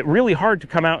 it's really hard to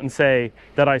come out and say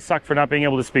that I suck for not being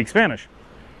able to speak Spanish.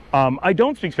 I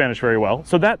don't speak Spanish very well,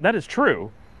 so that is true,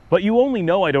 but you only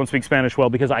know I don't speak Spanish well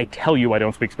because I tell you I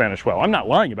don't speak Spanish well. I'm not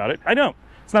lying about it. I don't.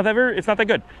 It's not that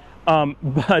good.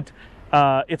 But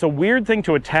it's a weird thing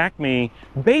to attack me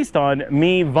based on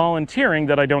me volunteering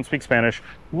that I don't speak Spanish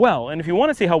well. And if you want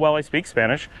to see how well I speak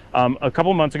Spanish, a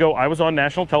couple months ago I was on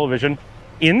national television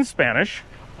in Spanish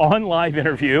on live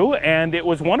interview, and it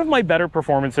was one of my better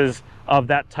performances of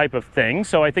that type of thing.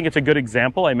 So I think it's a good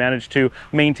example. I managed to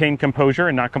maintain composure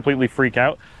and not completely freak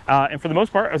out. And for the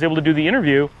most part, I was able to do the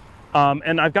interview.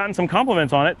 And I've gotten some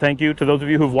compliments on it. Thank you to those of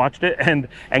you who've watched it and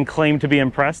claim to be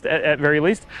impressed at very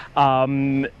least.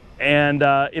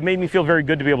 It made me feel very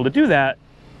good to be able to do that.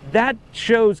 That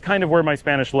shows kind of where my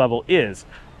Spanish level is.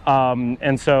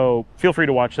 And so feel free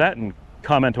to watch that and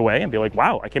comment away and be like,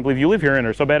 wow, I can't believe you live here and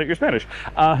are so bad at your Spanish.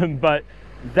 But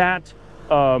that,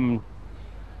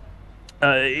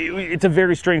 it's a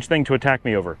very strange thing to attack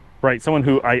me over, right? Someone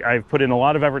who I've put in a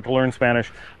lot of effort to learn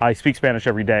Spanish. I speak Spanish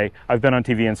every day. I've been on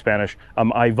TV in Spanish.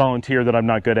 I volunteer that I'm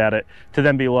not good at it. To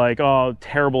then be like, oh,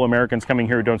 terrible Americans coming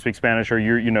here who don't speak Spanish, or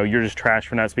you're just trash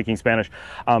for not speaking Spanish.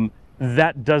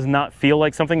 That does not feel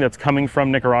like something that's coming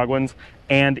from Nicaraguans.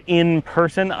 And in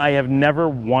person, I have never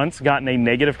once gotten a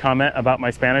negative comment about my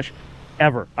Spanish,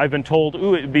 ever. I've been told,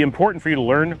 ooh, it'd be important for you to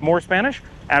learn more Spanish.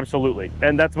 Absolutely.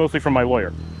 And that's mostly from my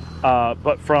lawyer.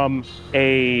 But from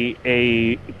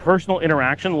a personal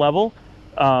interaction level,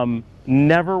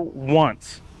 never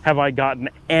once have I gotten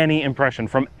any impression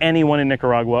from anyone in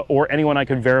Nicaragua or anyone I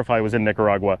could verify was in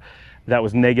Nicaragua that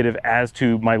was negative as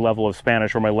to my level of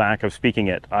Spanish or my lack of speaking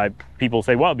it. People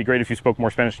say, well, it'd be great if you spoke more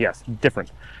Spanish. Yes,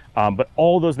 different. But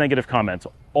all those negative comments,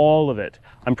 all of it,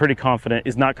 I'm pretty confident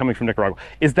is not coming from Nicaragua.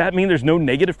 Does that mean there's no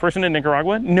negative person in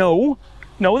Nicaragua? No,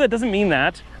 that doesn't mean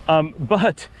that.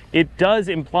 But it does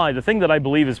imply, the thing that I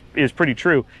believe is pretty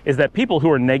true, is that people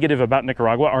who are negative about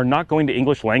Nicaragua are not going to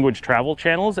English language travel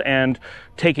channels and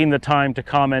taking the time to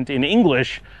comment in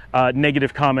English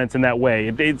negative comments in that way.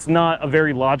 It's not a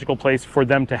very logical place for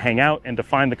them to hang out and to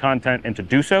find the content and to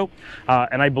do so.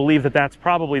 And I believe that that's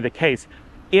probably the case.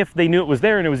 If they knew it was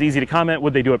there and it was easy to comment,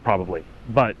 would they do it? Probably.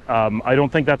 But I don't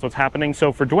think that's what's happening.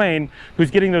 So for Dwayne, who's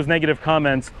getting those negative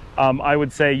comments, I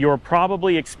would say you're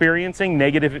probably experiencing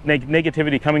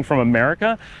negativity coming from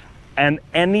America. And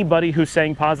anybody who's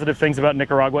saying positive things about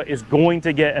Nicaragua is going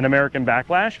to get an American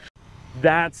backlash.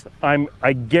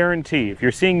 I guarantee, if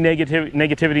you're seeing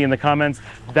negativity in the comments,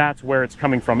 that's where it's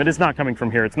coming from. It is not coming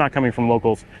from here. It's not coming from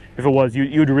locals. If it was,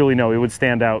 you'd really know. It would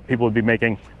stand out. People would be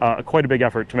making quite a big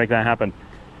effort to make that happen.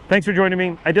 Thanks for joining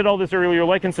me. I did all this earlier.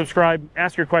 Like and subscribe,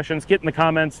 ask your questions, get in the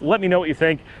comments, let me know what you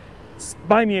think.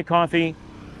 Buy me a coffee,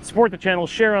 support the channel,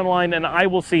 share online, and I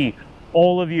will see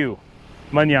all of you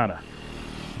mañana.